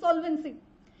 that is solvency.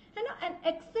 And an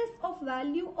excess of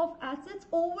value of assets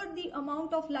over the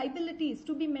amount of liabilities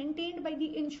to be maintained by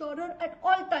the insurer at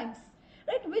all times,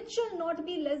 right, which shall not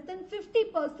be less than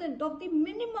 50% of the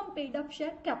minimum paid up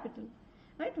share capital.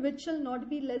 Right, which shall not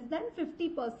be less than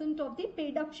 50% of the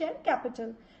paid up share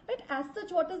capital. Right, as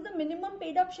such, what is the minimum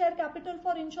paid up share capital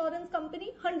for insurance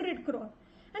company? 100 crore.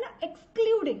 And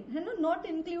excluding, not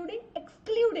including,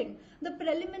 excluding the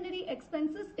preliminary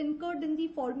expenses incurred in the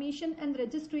formation and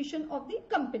registration of the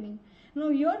company. Now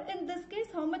here in this case,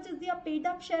 how much is their paid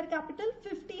up share capital?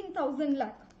 15,000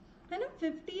 lakh.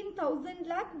 15,000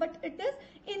 lakh, but it is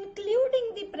including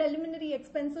the preliminary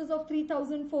expenses of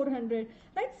 3,400,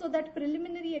 right? So that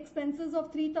preliminary expenses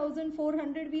of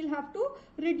 3,400 we'll have to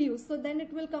reduce. So then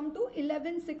it will come to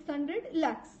 11,600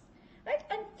 lakhs, right?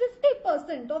 And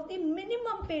 50% of the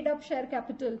minimum paid up share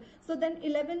capital. So then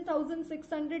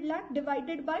 11,600 lakh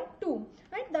divided by 2,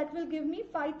 right? That will give me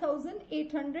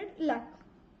 5,800 lakh.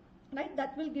 Right,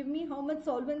 that will give me how much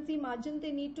solvency margin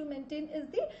they need to maintain is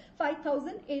the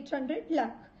 5,800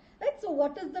 lakh. Right, so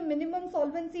what is the minimum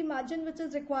solvency margin which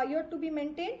is required to be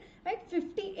maintained? Right,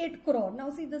 58 crore. Now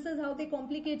see, this is how they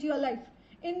complicate your life.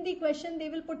 In the question, they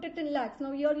will put it in lakhs.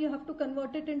 Now here you have to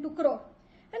convert it into crore.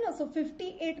 And also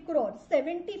 58 crore,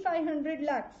 7,500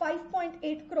 lakh,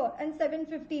 5.8 crore and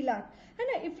 750 lakh.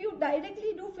 And if you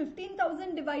directly do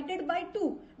 15,000 divided by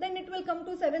 2, then it will come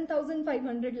to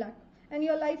 7,500 lakh. And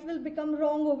your life will become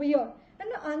wrong over here. And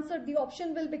the answer, the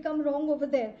option will become wrong over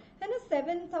there. And a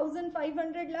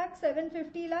 7,500 lakh,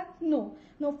 750 lakh, no.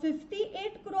 No,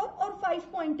 58 crore or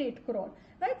 5.8 crore,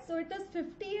 right? So it is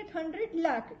 5800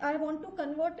 lakh. I want to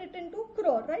convert it into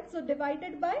crore, right? So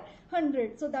divided by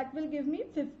 100. So that will give me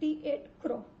 58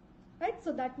 crore, right?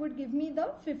 So that would give me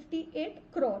the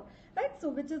 58 crore, right? So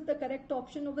which is the correct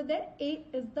option over there? A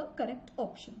is the correct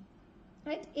option.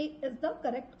 Right, A is the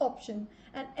correct option.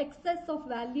 An excess of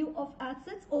value of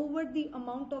assets over the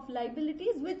amount of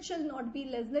liabilities which shall not be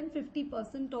less than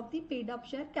 50% of the paid up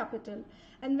share capital.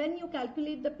 And when you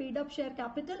calculate the paid up share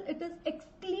capital, it is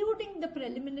excluding the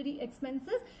preliminary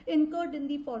expenses incurred in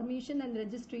the formation and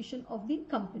registration of the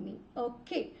company.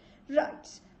 Okay, right.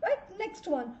 Right, next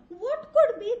one. What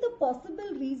could be the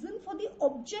possible reason for the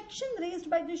objection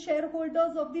raised by the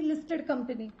shareholders of the listed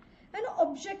company? An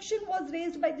objection was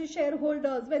raised by the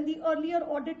shareholders when the earlier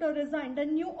auditor resigned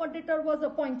and new auditor was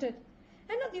appointed.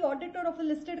 And the auditor of a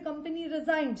listed company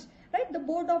resigned, right? The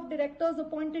board of directors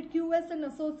appointed QS and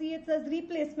Associates as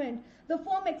replacement. The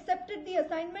firm accepted the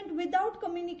assignment without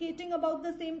communicating about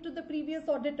the same to the previous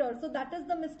auditor. So that is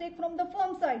the mistake from the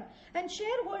firm side. And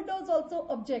shareholders also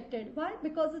objected. Why?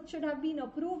 Because it should have been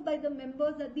approved by the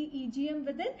members at the EGM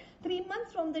within 3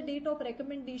 months from the date of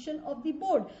recommendation of the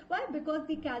board. Why? Because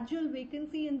the casual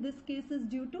vacancy in this case is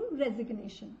due to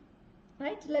resignation.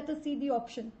 Right? Let us see the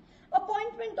option.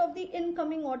 Appointment of the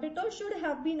incoming auditor should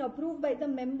have been approved by the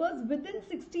members within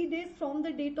 60 days from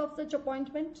the date of such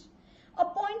appointment.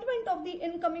 Appointment of the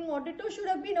incoming auditor should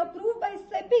have been approved by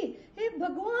SEBI. Hey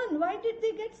Bhagwan, why did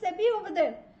they get SEBI over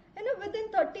there? And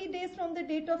within 30 days from the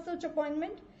date of such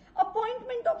appointment.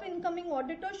 Appointment of incoming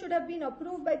auditor should have been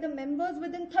approved by the members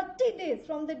within 30 days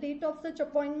from the date of such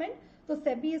appointment. So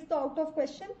SEBI is the out of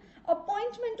question.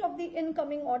 Appointment of the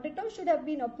incoming auditor should have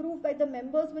been approved by the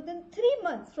members within 3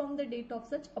 months from the date of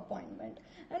such appointment.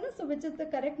 And so which is the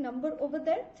correct number over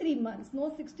there? 3 months.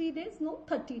 No 60 days, no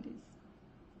 30 days.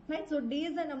 Right? So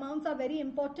days and amounts are very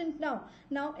important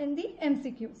now in the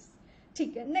MCQs.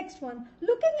 Okay, next one.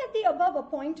 Looking at the above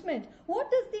appointment,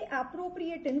 what is the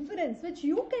appropriate inference which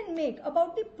you can make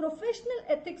about the professional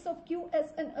ethics of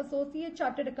QS and Associate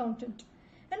Chartered Accountant?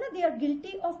 And they are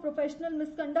guilty of professional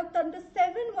misconduct under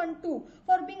 712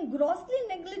 for being grossly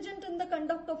negligent in the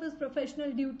conduct of his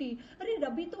professional duty.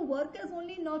 Rabbi, the work has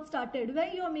only not started. Where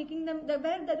you are making them,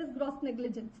 where there is gross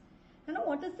negligence. You know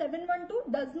what is 712?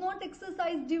 Does not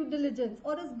exercise due diligence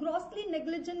or is grossly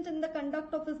negligent in the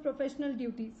conduct of his professional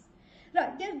duties.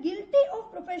 Right, they are guilty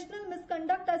of professional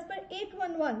misconduct as per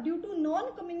 811 due to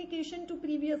non-communication to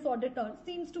previous auditor.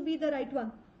 Seems to be the right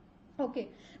one. Okay,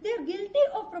 they are guilty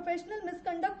of professional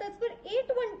misconduct as per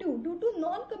 812 due to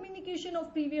non-communication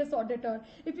of previous auditor.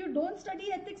 If you don't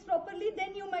study ethics properly,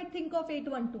 then you might think of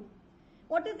 812.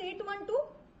 What is 812?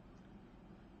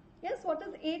 Yes, what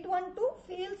is 812?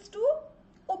 Fails to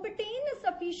obtain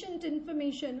sufficient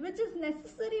information which is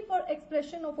necessary for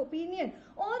expression of opinion,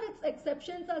 or its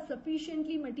exceptions are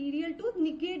sufficiently material to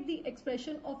negate the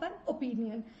expression of an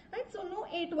opinion. Right? So no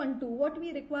 812. What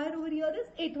we require over here is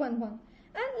 811.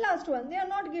 And last one, they are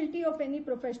not guilty of any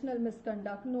professional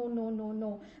misconduct. No, no, no,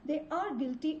 no. They are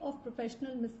guilty of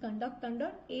professional misconduct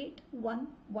under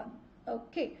 811.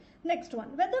 Okay. Next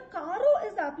one, whether CARO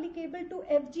is applicable to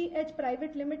FGH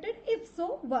Private Limited? If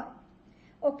so, why?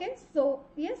 Okay, so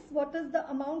yes, what is the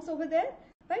amounts over there?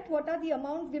 Right, what are the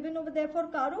amounts given over there for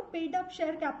CARO? Paid up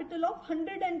share capital of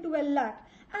 112 lakh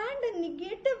and a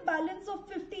negative balance of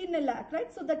 15 lakh,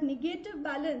 right? So that negative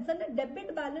balance and a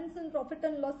debit balance in profit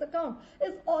and loss account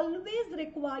is always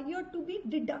required to be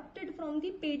deducted from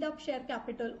the paid up share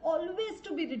capital, always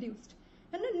to be reduced.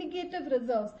 And a negative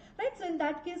reserves, right? So in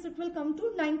that case, it will come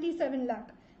to 97 lakh,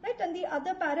 right? And the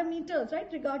other parameters, right,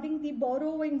 regarding the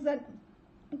borrowings and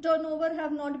turnover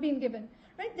have not been given.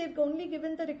 Right, they've only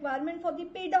given the requirement for the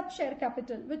paid up share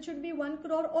capital, which should be 1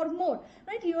 crore or more.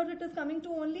 Right, here it is coming to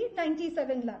only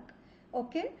 97 lakh.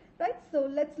 Okay, right, so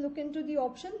let's look into the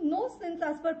option. No, since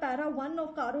as per para 1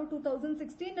 of CARO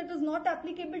 2016, it is not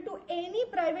applicable to any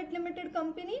private limited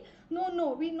company.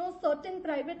 No, we know certain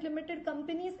private limited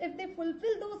companies, if they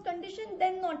fulfill those conditions,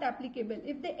 then not applicable.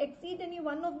 If they exceed any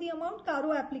one of the amount,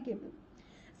 CARO applicable.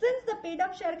 Since the paid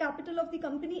up share capital of the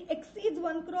company exceeds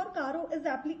 1 crore, CARO is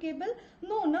applicable.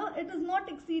 No, it is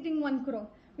not exceeding 1 crore.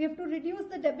 We have to reduce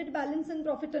the debit balance in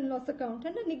profit and loss account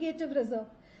and a negative reserve.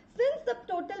 Since the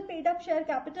total paid up share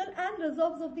capital and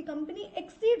reserves of the company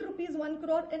exceed rupees 1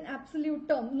 crore in absolute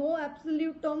term, no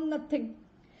absolute term, nothing.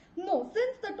 No,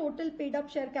 since the total paid up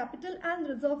share capital and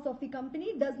reserves of the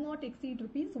company does not exceed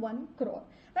rupees 1 crore,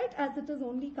 right? As it is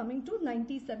only coming to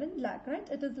 97 lakh, right?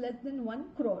 It is less than 1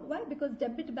 crore. Why? Because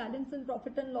debit balance in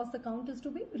profit and loss account is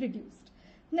to be reduced.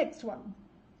 Next one.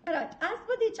 Right, as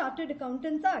per the Chartered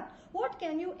Accountants Act, what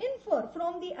can you infer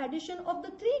from the addition of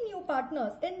the 3 new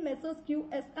partners in Messrs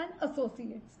QS and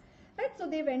Associates? Right, so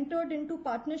they've entered into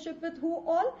partnership with who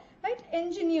all? Right,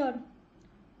 engineer,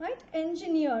 right,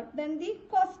 engineer, then the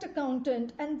cost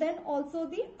accountant, and then also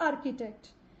the architect.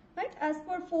 Right, as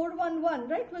per 411,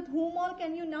 right, with whom all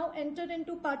can you now enter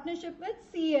into partnership with?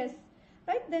 CS,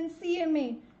 right, then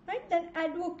CMA, right, then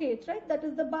advocate, right, that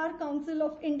is the Bar Council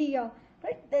of India,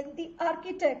 right, then the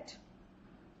architect,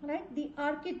 right, the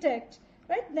architect,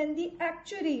 right, then the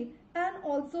actuary, and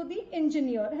also the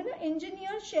engineer.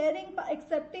 Engineer sharing,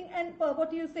 accepting, and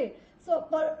what do you say? So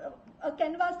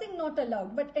canvassing not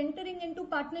allowed, but entering into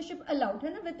partnership allowed.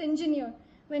 With engineer,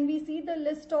 when we see the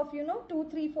list of 2,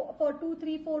 3, 4 for 2,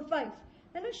 3, 4, 5.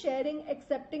 Sharing,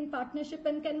 accepting, partnership,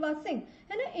 and canvassing.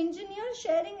 Engineer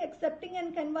sharing, accepting,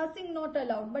 and canvassing not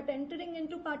allowed, but entering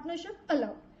into partnership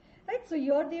allowed. Right, so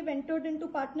here they've entered into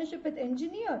partnership with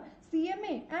engineer,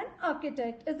 CMA, and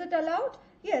architect. Is it allowed?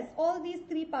 Yes, all these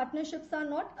 3 partnerships are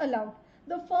not allowed.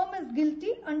 The firm is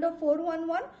guilty under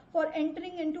 411 for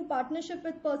entering into partnership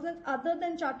with persons other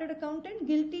than chartered accountant,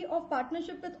 guilty of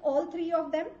partnership with all 3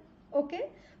 of them. Okay,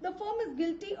 the firm is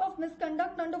guilty of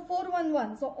misconduct under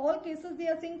 411. So all cases they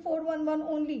are saying 411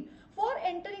 only, for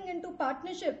entering into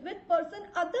partnership with person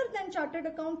other than chartered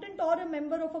accountant or a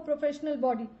member of a professional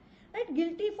body. Right,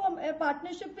 guilty for a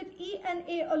partnership with E and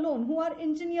A alone, who are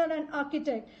engineer and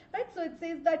architect. Right, so it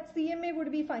says that CMA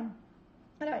would be fine.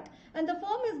 Right, and the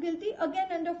firm is guilty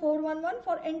again under 411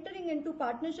 for entering into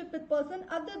partnership with person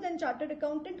other than chartered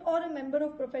accountant or a member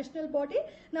of professional body.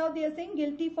 Now they are saying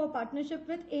guilty for partnership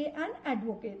with A and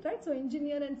advocate. Right, so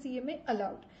engineer and CMA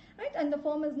allowed. Right, and the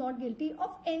firm is not guilty of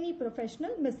any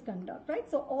professional misconduct. Right,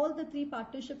 so all the 3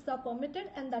 partnerships are permitted,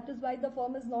 and that is why the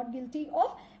firm is not guilty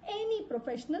of any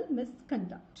professional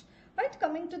misconduct. Right,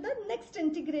 coming to the next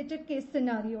integrated case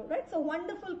scenario. Right, so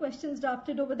wonderful questions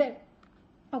drafted over there.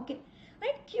 Okay.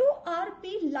 Right,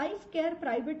 QRP Life Care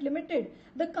Private Limited,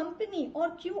 the company or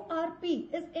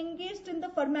QRP is engaged in the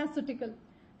pharmaceutical.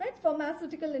 Right,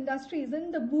 pharmaceutical industry is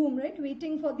in the boom, right,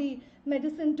 waiting for the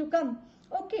medicine to come.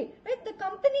 Okay, right, the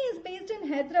company is based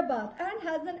in Hyderabad and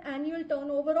has an annual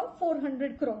turnover of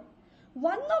 400 crore.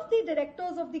 One of the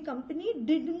directors of the company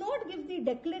did not give the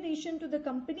declaration to the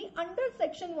company under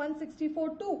section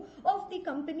 164(2) of the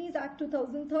Companies Act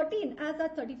 2013 as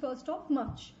at 31st of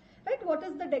March. Right, what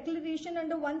is the declaration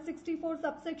under 164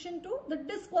 subsection 2? The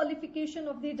disqualification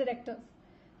of the directors.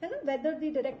 Whether the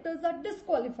directors are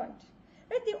disqualified.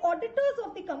 Right, the auditors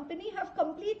of the company have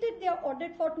completed their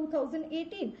audit for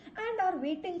 2018 and are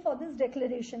waiting for this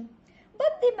declaration.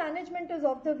 But the management is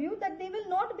of the view that they will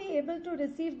not be able to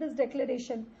receive this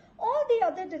declaration. All the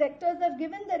other directors have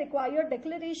given the required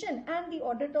declaration and the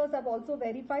auditors have also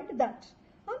verified that.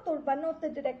 So one of the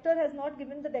director has not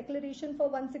given the declaration for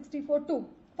 164(2).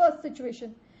 First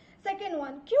situation. Second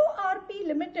one, QRP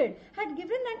Limited had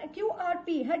given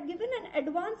an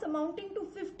advance amounting to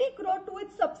 50 crore to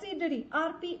its subsidiary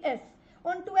RPS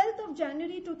on 12th of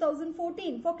January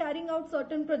 2014 for carrying out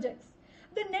certain projects.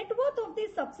 The net worth of the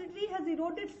subsidiary has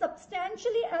eroded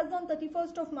substantially as on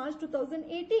 31st of March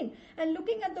 2018, and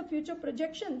looking at the future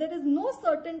projection, there is no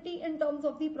certainty in terms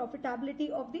of the profitability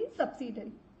of the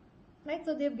subsidiary. Right,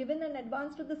 so they have given an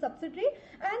advance to the subsidiary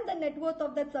and the net worth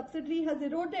of that subsidiary has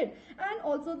eroded, and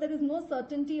also there is no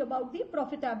certainty about the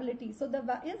profitability. So the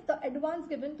advance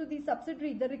given to the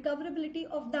subsidiary, the recoverability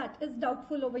of that is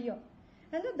doubtful over here.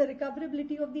 And the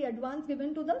recoverability of the advance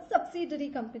given to the subsidiary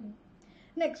company.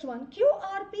 Next one,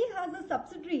 QRP has a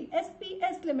subsidiary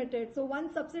SPS Limited. So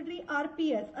one subsidiary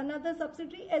RPS, another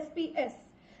subsidiary SPS,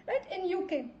 right, in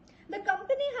UK. The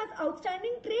company has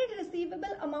outstanding trade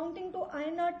receivable amounting to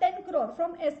INR 10 crore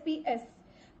from SPS.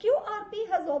 QRP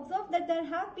has observed that there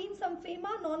have been some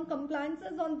FEMA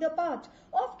non-compliances on the part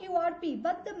of QRP,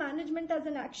 but the management has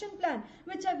an action plan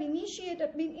which have been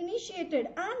initiated,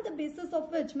 and the basis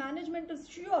of which management is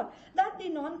sure that the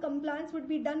non-compliance would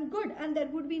be done good and there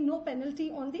would be no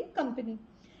penalty on the company.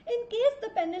 In case the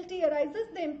penalty arises,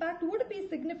 the impact would be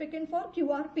significant for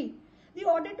QRP. The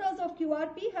auditors of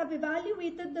QRP have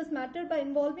evaluated this matter by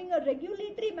involving a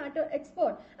regulatory matter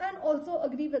expert and also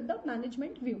agree with the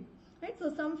management view. Right,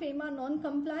 so some FEMA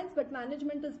non-compliance, but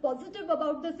management is positive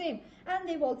about the same, and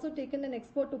they've also taken an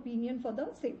expert opinion for the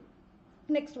same.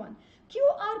 Next one,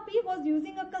 QRP was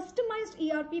using a customized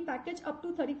ERP package up to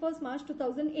 31st March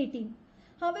 2018.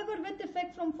 However, with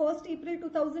effect from 1st April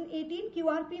 2018,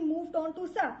 QRP moved on to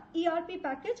SAP ERP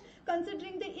package,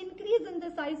 considering the increase in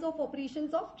the size of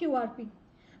operations of QRP.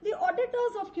 The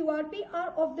auditors of QRP are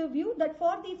of the view that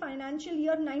for the financial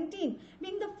year 19,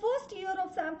 being the first year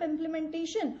of SAP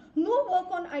implementation, no work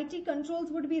on IT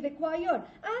controls would be required,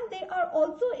 and they are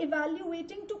also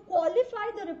evaluating to qualify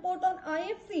the report on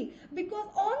IFC, because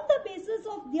on the basis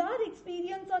of their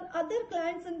experience on other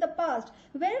clients in the past,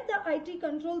 where the IT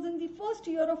controls in the first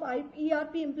year of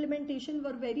ERP implementation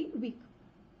were very weak.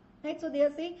 Right, so they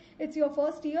are saying it's your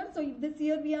first year, so this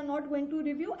year we are not going to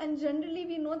review, and generally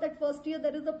we know that first year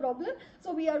there is a problem,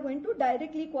 so we are going to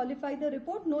directly qualify the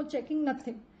report, no checking,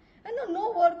 nothing. And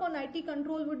no work on IT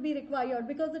control would be required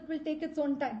because it will take its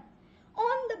own time.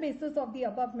 On the basis of the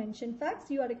above mentioned facts,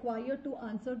 you are required to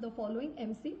answer the following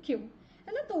MCQ.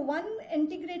 And the one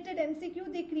integrated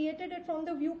MCQ, they created it from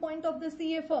the viewpoint of the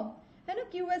CA firm, and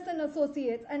QS and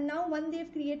Associates, and now one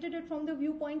they've created it from the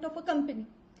viewpoint of a company.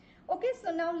 Okay,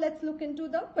 so now let's look into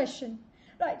the question.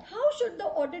 Right, how should the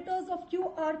auditors of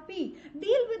QRP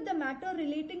deal with the matter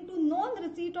relating to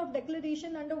non-receipt of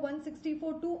declaration under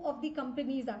 164(2) of the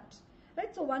Companies Act?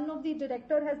 Right, so one of the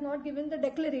director has not given the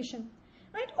declaration.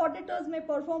 Right, auditors may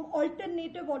perform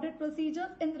alternative audit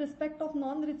procedures in respect of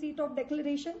non-receipt of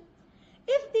declaration.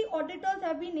 If the auditors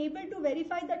have been able to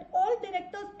verify that all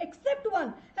directors except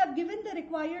one have given the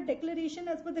required declaration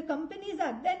as per the Companies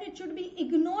Act, then it should be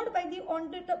ignored by the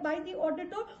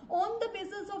auditor on the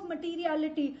basis of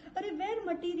materiality. Where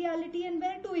materiality and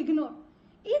where to ignore?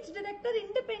 Each director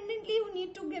independently you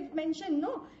need to mention,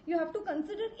 no, you have to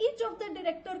consider each of the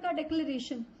director ka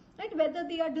declaration, right, whether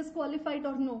they are disqualified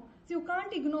or no. So you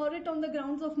can't ignore it on the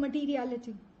grounds of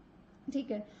materiality.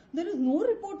 Okay. There is no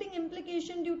reporting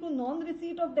implication due to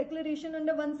non-receipt of declaration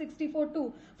under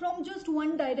 164(2) from just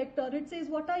one director. It says,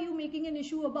 what are you making an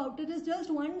issue about? It is just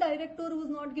one director who is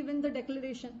not given the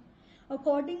declaration.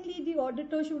 Accordingly, the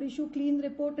auditor should issue clean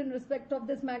report in respect of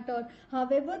this matter.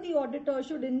 However, the auditor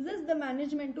should insist the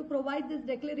management to provide this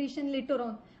declaration later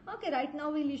on. Okay, right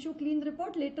now we'll issue clean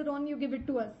report, later on you give it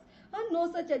to us.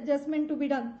 No such adjustment to be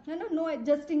done. No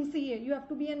adjusting CA. You have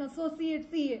to be an associate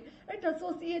CA, right?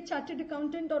 Associate chartered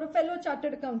accountant or a fellow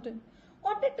chartered accountant.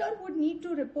 Auditor would need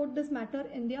to report this matter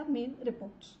in their main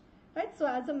report. Right? So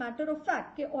as a matter of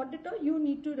fact, auditor, you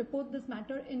need to report this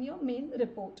matter in your main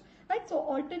report. Right? So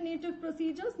alternative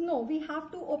procedures, no, we have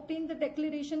to obtain the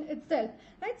declaration itself.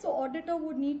 Right? So auditor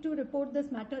would need to report this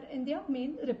matter in their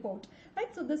main report.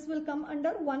 Right? So this will come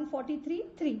under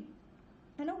 143(3).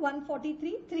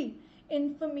 143(3),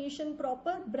 information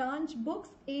proper, branch books,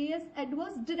 AS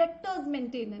adverse, directors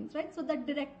maintenance, right? So the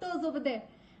directors over there,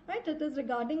 right? It is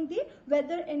regarding the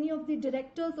whether any of the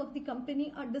directors of the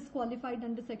company are disqualified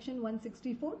under section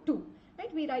 164(2).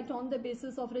 Right? We write on the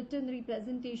basis of written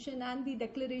representation and the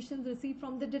declarations received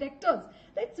from the directors.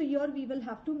 Right? So here we will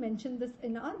have to mention this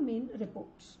in our main report.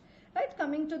 Right?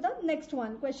 Coming to the next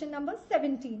one, question number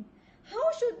 17.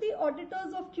 How should the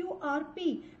auditors of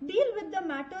QRP deal with the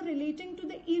matter relating to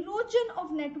the erosion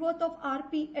of net worth of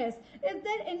RPS? Is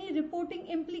there any reporting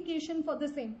implication for the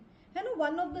same?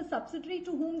 One of the subsidiary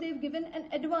to whom they've given an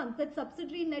advance, that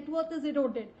subsidiary net worth is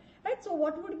eroded. Right? So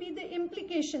what would be the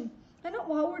implication?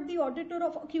 How would the auditor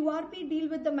of QRP deal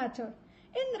with the matter?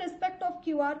 In respect of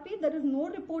QRP, there is no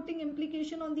reporting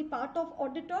implication on the part of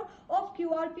auditor of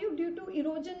QRP due to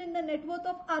erosion in the net worth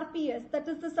of RPS, that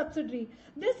is the subsidiary.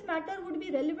 This matter would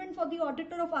be relevant for the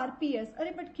auditor of RPS.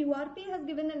 But QRP has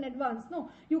given an advance. No,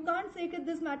 you can't say that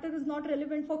this matter is not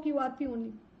relevant for QRP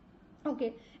only.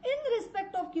 Okay, in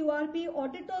respect of QRP,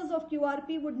 auditors of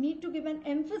QRP would need to give an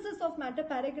emphasis of matter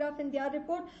paragraph in their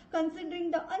report, considering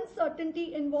the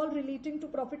uncertainty involved relating to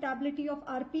profitability of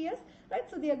RPS, right?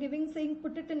 So they are saying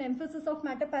put it in emphasis of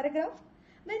matter paragraph.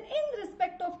 Then in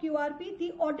respect of QRP,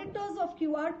 the auditors of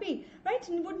QRP, right,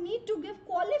 would need to give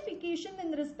qualification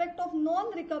in respect of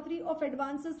non-recovery of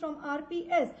advances from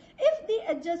RPS if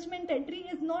the adjustment entry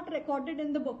is not recorded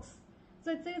in the books.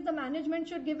 So it says the management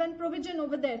should give an provision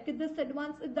over there. This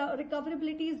advance, the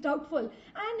recoverability is doubtful.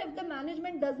 And if the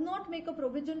management does not make a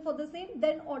provision for the same,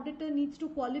 then auditor needs to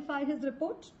qualify his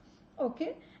report.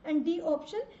 Okay. And D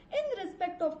option, in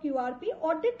respect of QRP,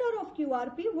 auditor of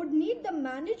QRP would need the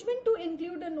management to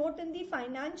include a note in the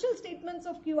financial statements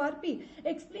of QRP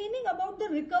explaining about the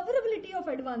recoverability of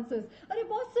advances. Arey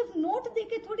boss, if note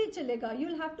deke thodi chalega, you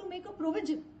will have to make a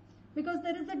provision, because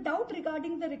there is a doubt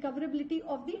regarding the recoverability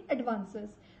of the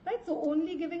advances, right? So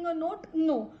only giving a note,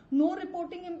 no. No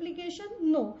reporting implication,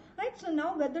 no, right? So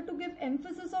now whether to give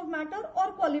emphasis of matter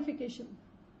or qualification,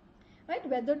 right?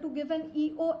 Whether to give an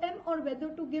EOM or whether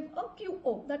to give a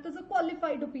QO, that is a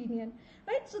qualified opinion,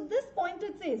 right? So this point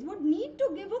it says would need to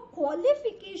give a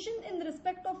qualification in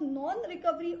respect of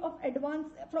non-recovery of advance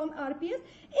from RPS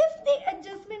if the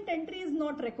adjustment entry is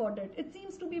not recorded. It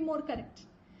seems to be more correct.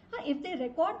 If they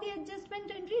record the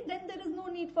adjustment entry, then there is no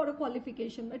need for a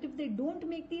qualification. But if they don't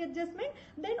make the adjustment,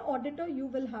 then auditor, you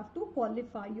will have to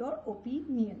qualify your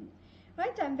opinion.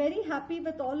 Right? I'm very happy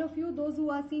with all of you, those who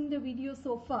are seeing the video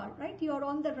so far. Right? You're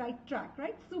on the right track.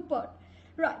 Right? Super.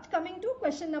 Right. Coming to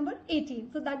question number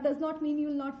 18. So that does not mean you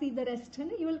will not see the rest.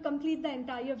 You will complete the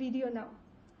entire video now.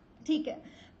 Okay.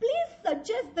 Please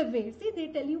suggest the way. See, they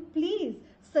tell you, please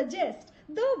suggest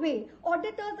the way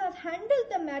auditors have handled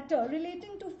the matter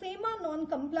relating to FEMA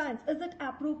non-compliance. Is it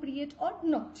appropriate or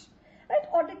not? Right?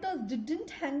 Auditors didn't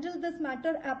handle this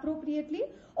matter appropriately.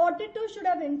 Auditors should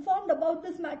have informed about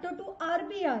this matter to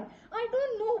RBI. I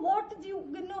don't know what you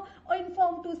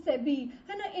inform to SEBI,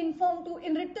 inform to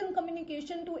in written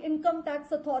communication to Income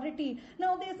Tax Authority.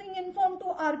 Now they're saying inform to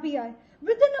RBI.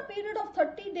 Within a period of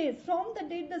 30 days from the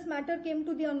date this matter came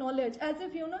to their knowledge, as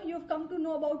if you've come to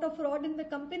know about a fraud in the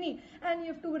company and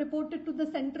you have to report it to the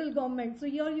central government. So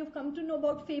here you've come to know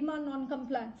about FEMA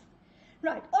non-compliance.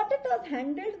 Right, auditors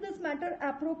handled this matter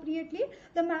appropriately.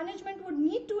 The management would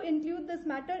need to include this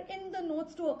matter in the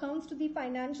notes to accounts to the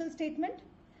financial statement.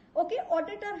 Okay,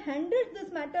 auditor handled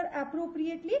this matter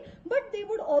appropriately, but they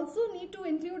would also need to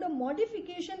include a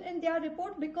modification in their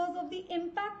report because of the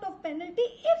impact of penalty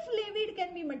if levied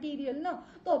can be material. Now,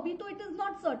 so abhi to it is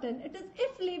not certain. It is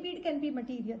if levied can be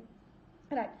material.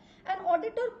 Right, an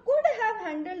auditor could have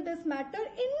handled this matter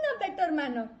in a better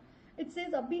manner. It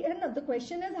says, the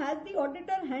question is, has the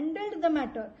auditor handled the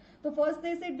matter? So first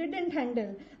they say didn't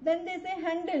handle, then they say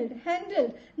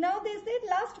handled. Now they say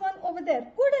last one over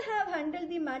there, could have handled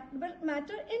the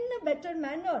matter in a better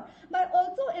manner by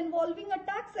also involving a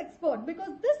tax expert,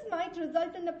 because this might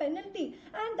result in a penalty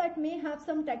and that may have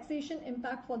some taxation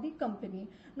impact for the company.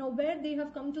 Now where they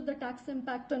have come to the tax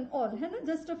impact and all,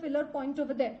 just a filler point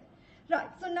over there. Right,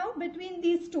 so now between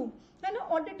these two, an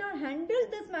auditor handled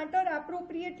this matter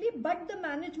appropriately, but the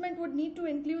management would need to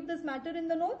include this matter in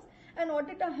the notes. An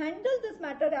auditor handled this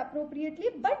matter appropriately,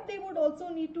 but they would also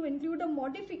need to include a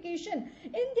modification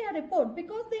in their report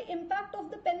because the impact of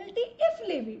the penalty if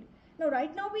levied. Now,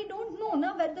 right now we don't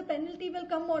know whether the penalty will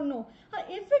come or no.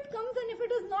 If it comes and if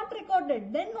it is not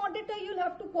recorded, then auditor you'll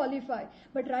have to qualify.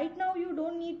 But right now you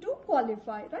don't need to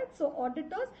qualify, right? So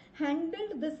auditors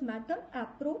handled this matter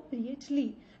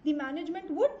appropriately. The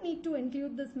management would need to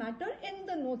include this matter in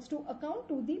the notes to account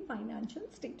to the financial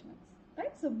statements,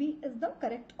 right? So B is the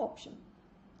correct option.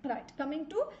 Right, coming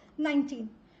to 19.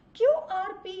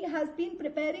 QRP has been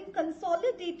preparing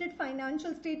consolidated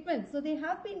financial statements. So they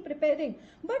have been preparing,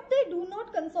 but they do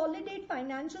not consolidate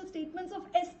financial statements of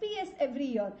SPS every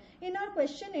year. In our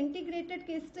question integrated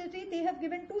case study, they have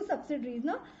given two subsidiaries,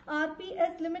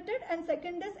 RPS Limited and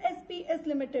second is SPS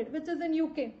Limited, which is in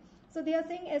UK. So they are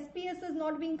saying SPS is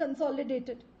not being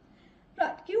consolidated.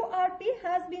 Right, QRP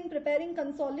has been preparing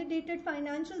consolidated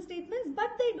financial statements, but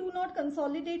they do not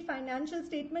consolidate financial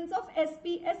statements of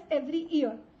SPS every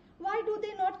year. Why do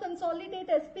they not consolidate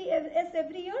SPS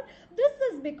every year? This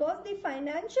is because the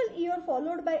financial year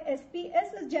followed by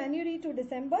SPS is January to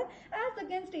December as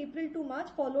against April to March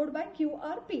followed by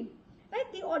QRP.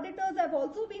 Right? The auditors have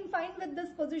also been fine with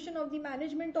this position of the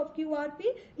management of QRP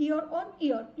year on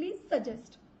year. Please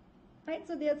suggest. Right?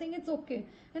 So they are saying it's okay.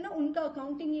 Unka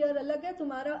accounting year alag hai,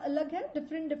 tumhara alag hai,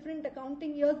 different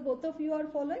accounting years both of you are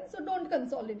following, so don't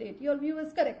consolidate. Your view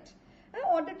is correct.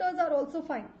 Auditors are also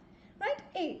fine. Right?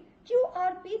 A.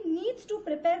 QRP needs to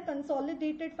prepare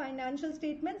consolidated financial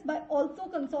statements by also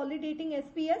consolidating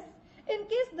SPS. In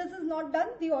case this is not done,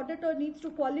 the auditor needs to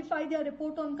qualify their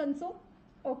report on console.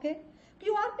 Okay.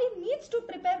 QRP needs to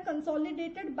prepare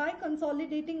consolidated by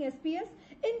consolidating SPS.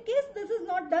 In case this is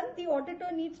not done, the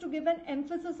auditor needs to give an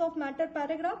emphasis of matter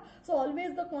paragraph. So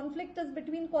always the conflict is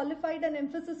between qualified and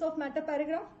emphasis of matter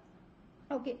paragraph.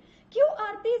 Okay,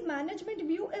 QRP's management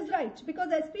view is right because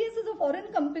SPS is a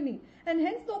foreign company and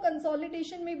hence no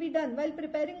consolidation may be done while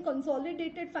preparing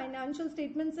consolidated financial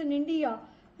statements in India.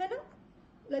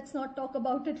 Let's not talk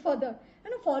about it further.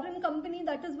 And a foreign company,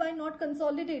 that is why not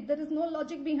consolidate. There is no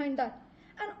logic behind that.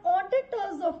 And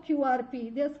auditors of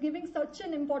QRP, they are giving such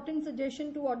an important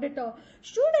suggestion to auditor,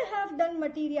 should have done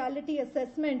materiality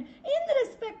assessment in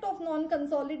respect of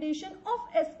non-consolidation of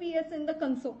SPS in the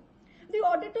console. The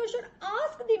auditor should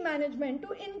ask the management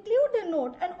to include a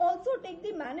note and also take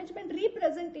the management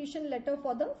representation letter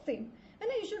for the same. And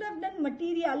you should have done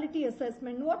materiality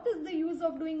assessment. What is the use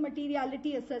of doing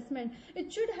materiality assessment?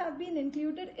 It should have been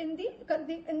included in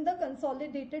the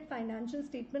consolidated financial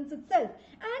statements itself.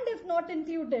 And if not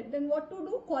included, then what to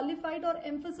do? Qualified or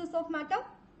emphasis of matter?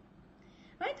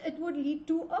 Right? It would lead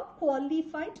to a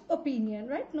qualified opinion,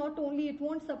 right? Not only, it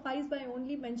won't suffice by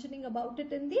only mentioning about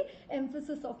it in the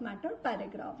emphasis of matter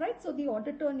paragraph, right? So the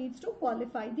auditor needs to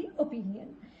qualify the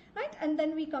opinion, right? And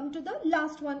then we come to the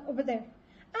last one over there.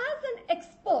 As an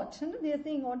expert, they are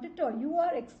saying, auditor, you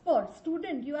are expert.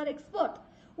 Student, you are expert.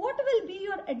 What will be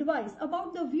your advice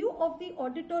about the view of the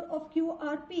auditor of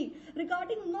QRP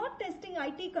regarding not testing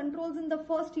IT controls in the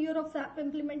first year of SAP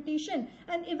implementation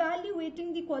and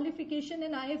evaluating the qualification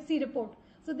in IFC report?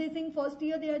 So they think first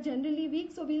year they are generally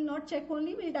weak, so we'll not check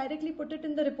only, we'll directly put it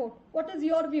in the report. What is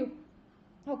your view?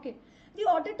 Okay. The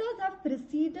auditors have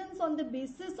precedence on the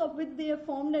basis of which they have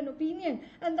formed an opinion,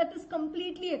 and that is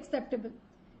completely acceptable.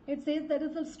 It says there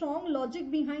is a strong logic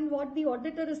behind what the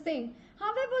auditor is saying.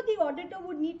 However, the auditor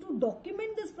would need to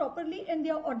document this properly in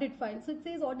their audit file. So it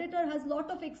says auditor has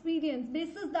lot of experience,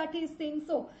 basis that he is saying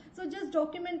so. So just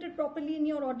document it properly in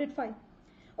your audit file.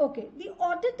 Okay, the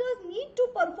auditors need to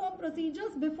perform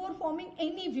procedures before forming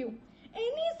any view.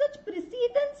 Any such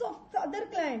precedence of other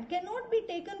client cannot be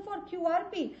taken for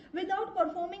QRP without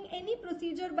performing any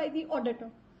procedure by the auditor.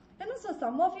 So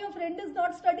some of your friend is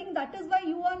not studying, that is why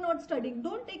you are not studying.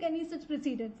 Don't take any such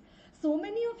precedence. So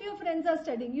many of your friends are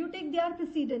studying, you take their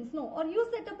precedence, no, or you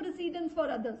set a precedence for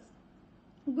others.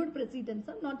 Good precedence,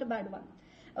 not a bad one.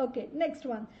 Okay, next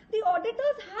one. The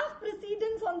auditors have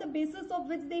precedence on the basis of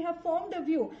which they have formed a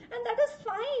view, and that is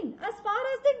fine as far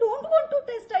as they don't want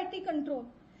to test IT control.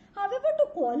 However, to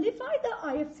qualify the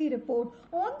IFC report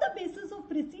on the basis of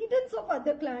precedence of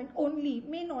other client only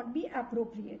may not be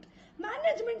appropriate.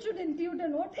 Management should include a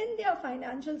note in their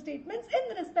financial statements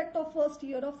in respect of first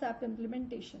year of SAP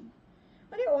implementation.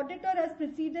 The auditor has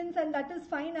precedence, and that is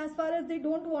fine as far as they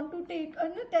don't want to take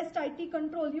test IT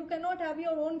control. You cannot have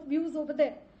your own views over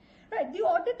there. Right, the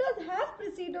auditors have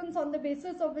precedence on the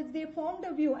basis of which they formed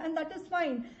a view, and that is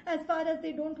fine as far as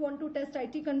they don't want to test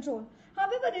IT control.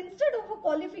 However, instead of a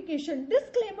qualification,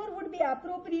 disclaimer would be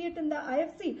appropriate in the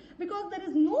IFC because there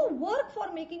is no work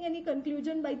for making any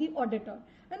conclusion by the auditor.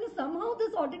 And somehow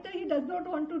this auditor, he does not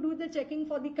want to do the checking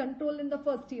for the control in the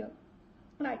first year.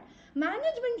 Right.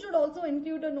 Management should also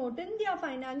include a note in their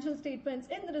financial statements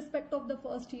in respect of the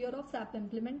first year of SAP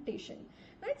implementation.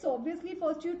 Right. So obviously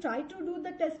first you try to do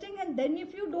the testing, and then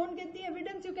if you don't get the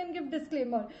evidence, you can give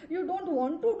disclaimer. You don't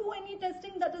want to do any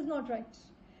testing, that is not right.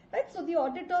 Right. So the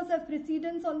auditors have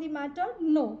precedence on the matter?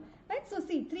 No. Right. So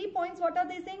see, 3 points. What are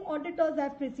they saying? Auditors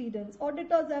have precedence.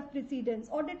 Auditors have precedence.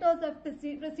 Auditors have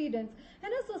precedence.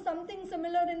 And so something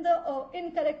similar in the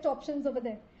incorrect options over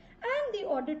there. And the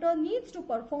auditor needs to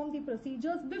perform the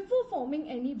procedures before forming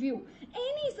any view.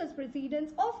 Any such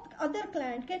precedence of other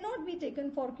client cannot be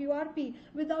taken for QRP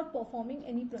without performing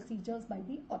any procedures by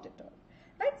the auditor.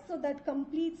 Right, so that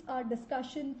completes our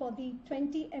discussion for the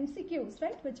 20 MCQs,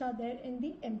 right, which are there in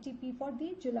the MTP for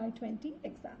the July 20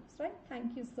 exams, right.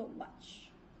 Thank you so much.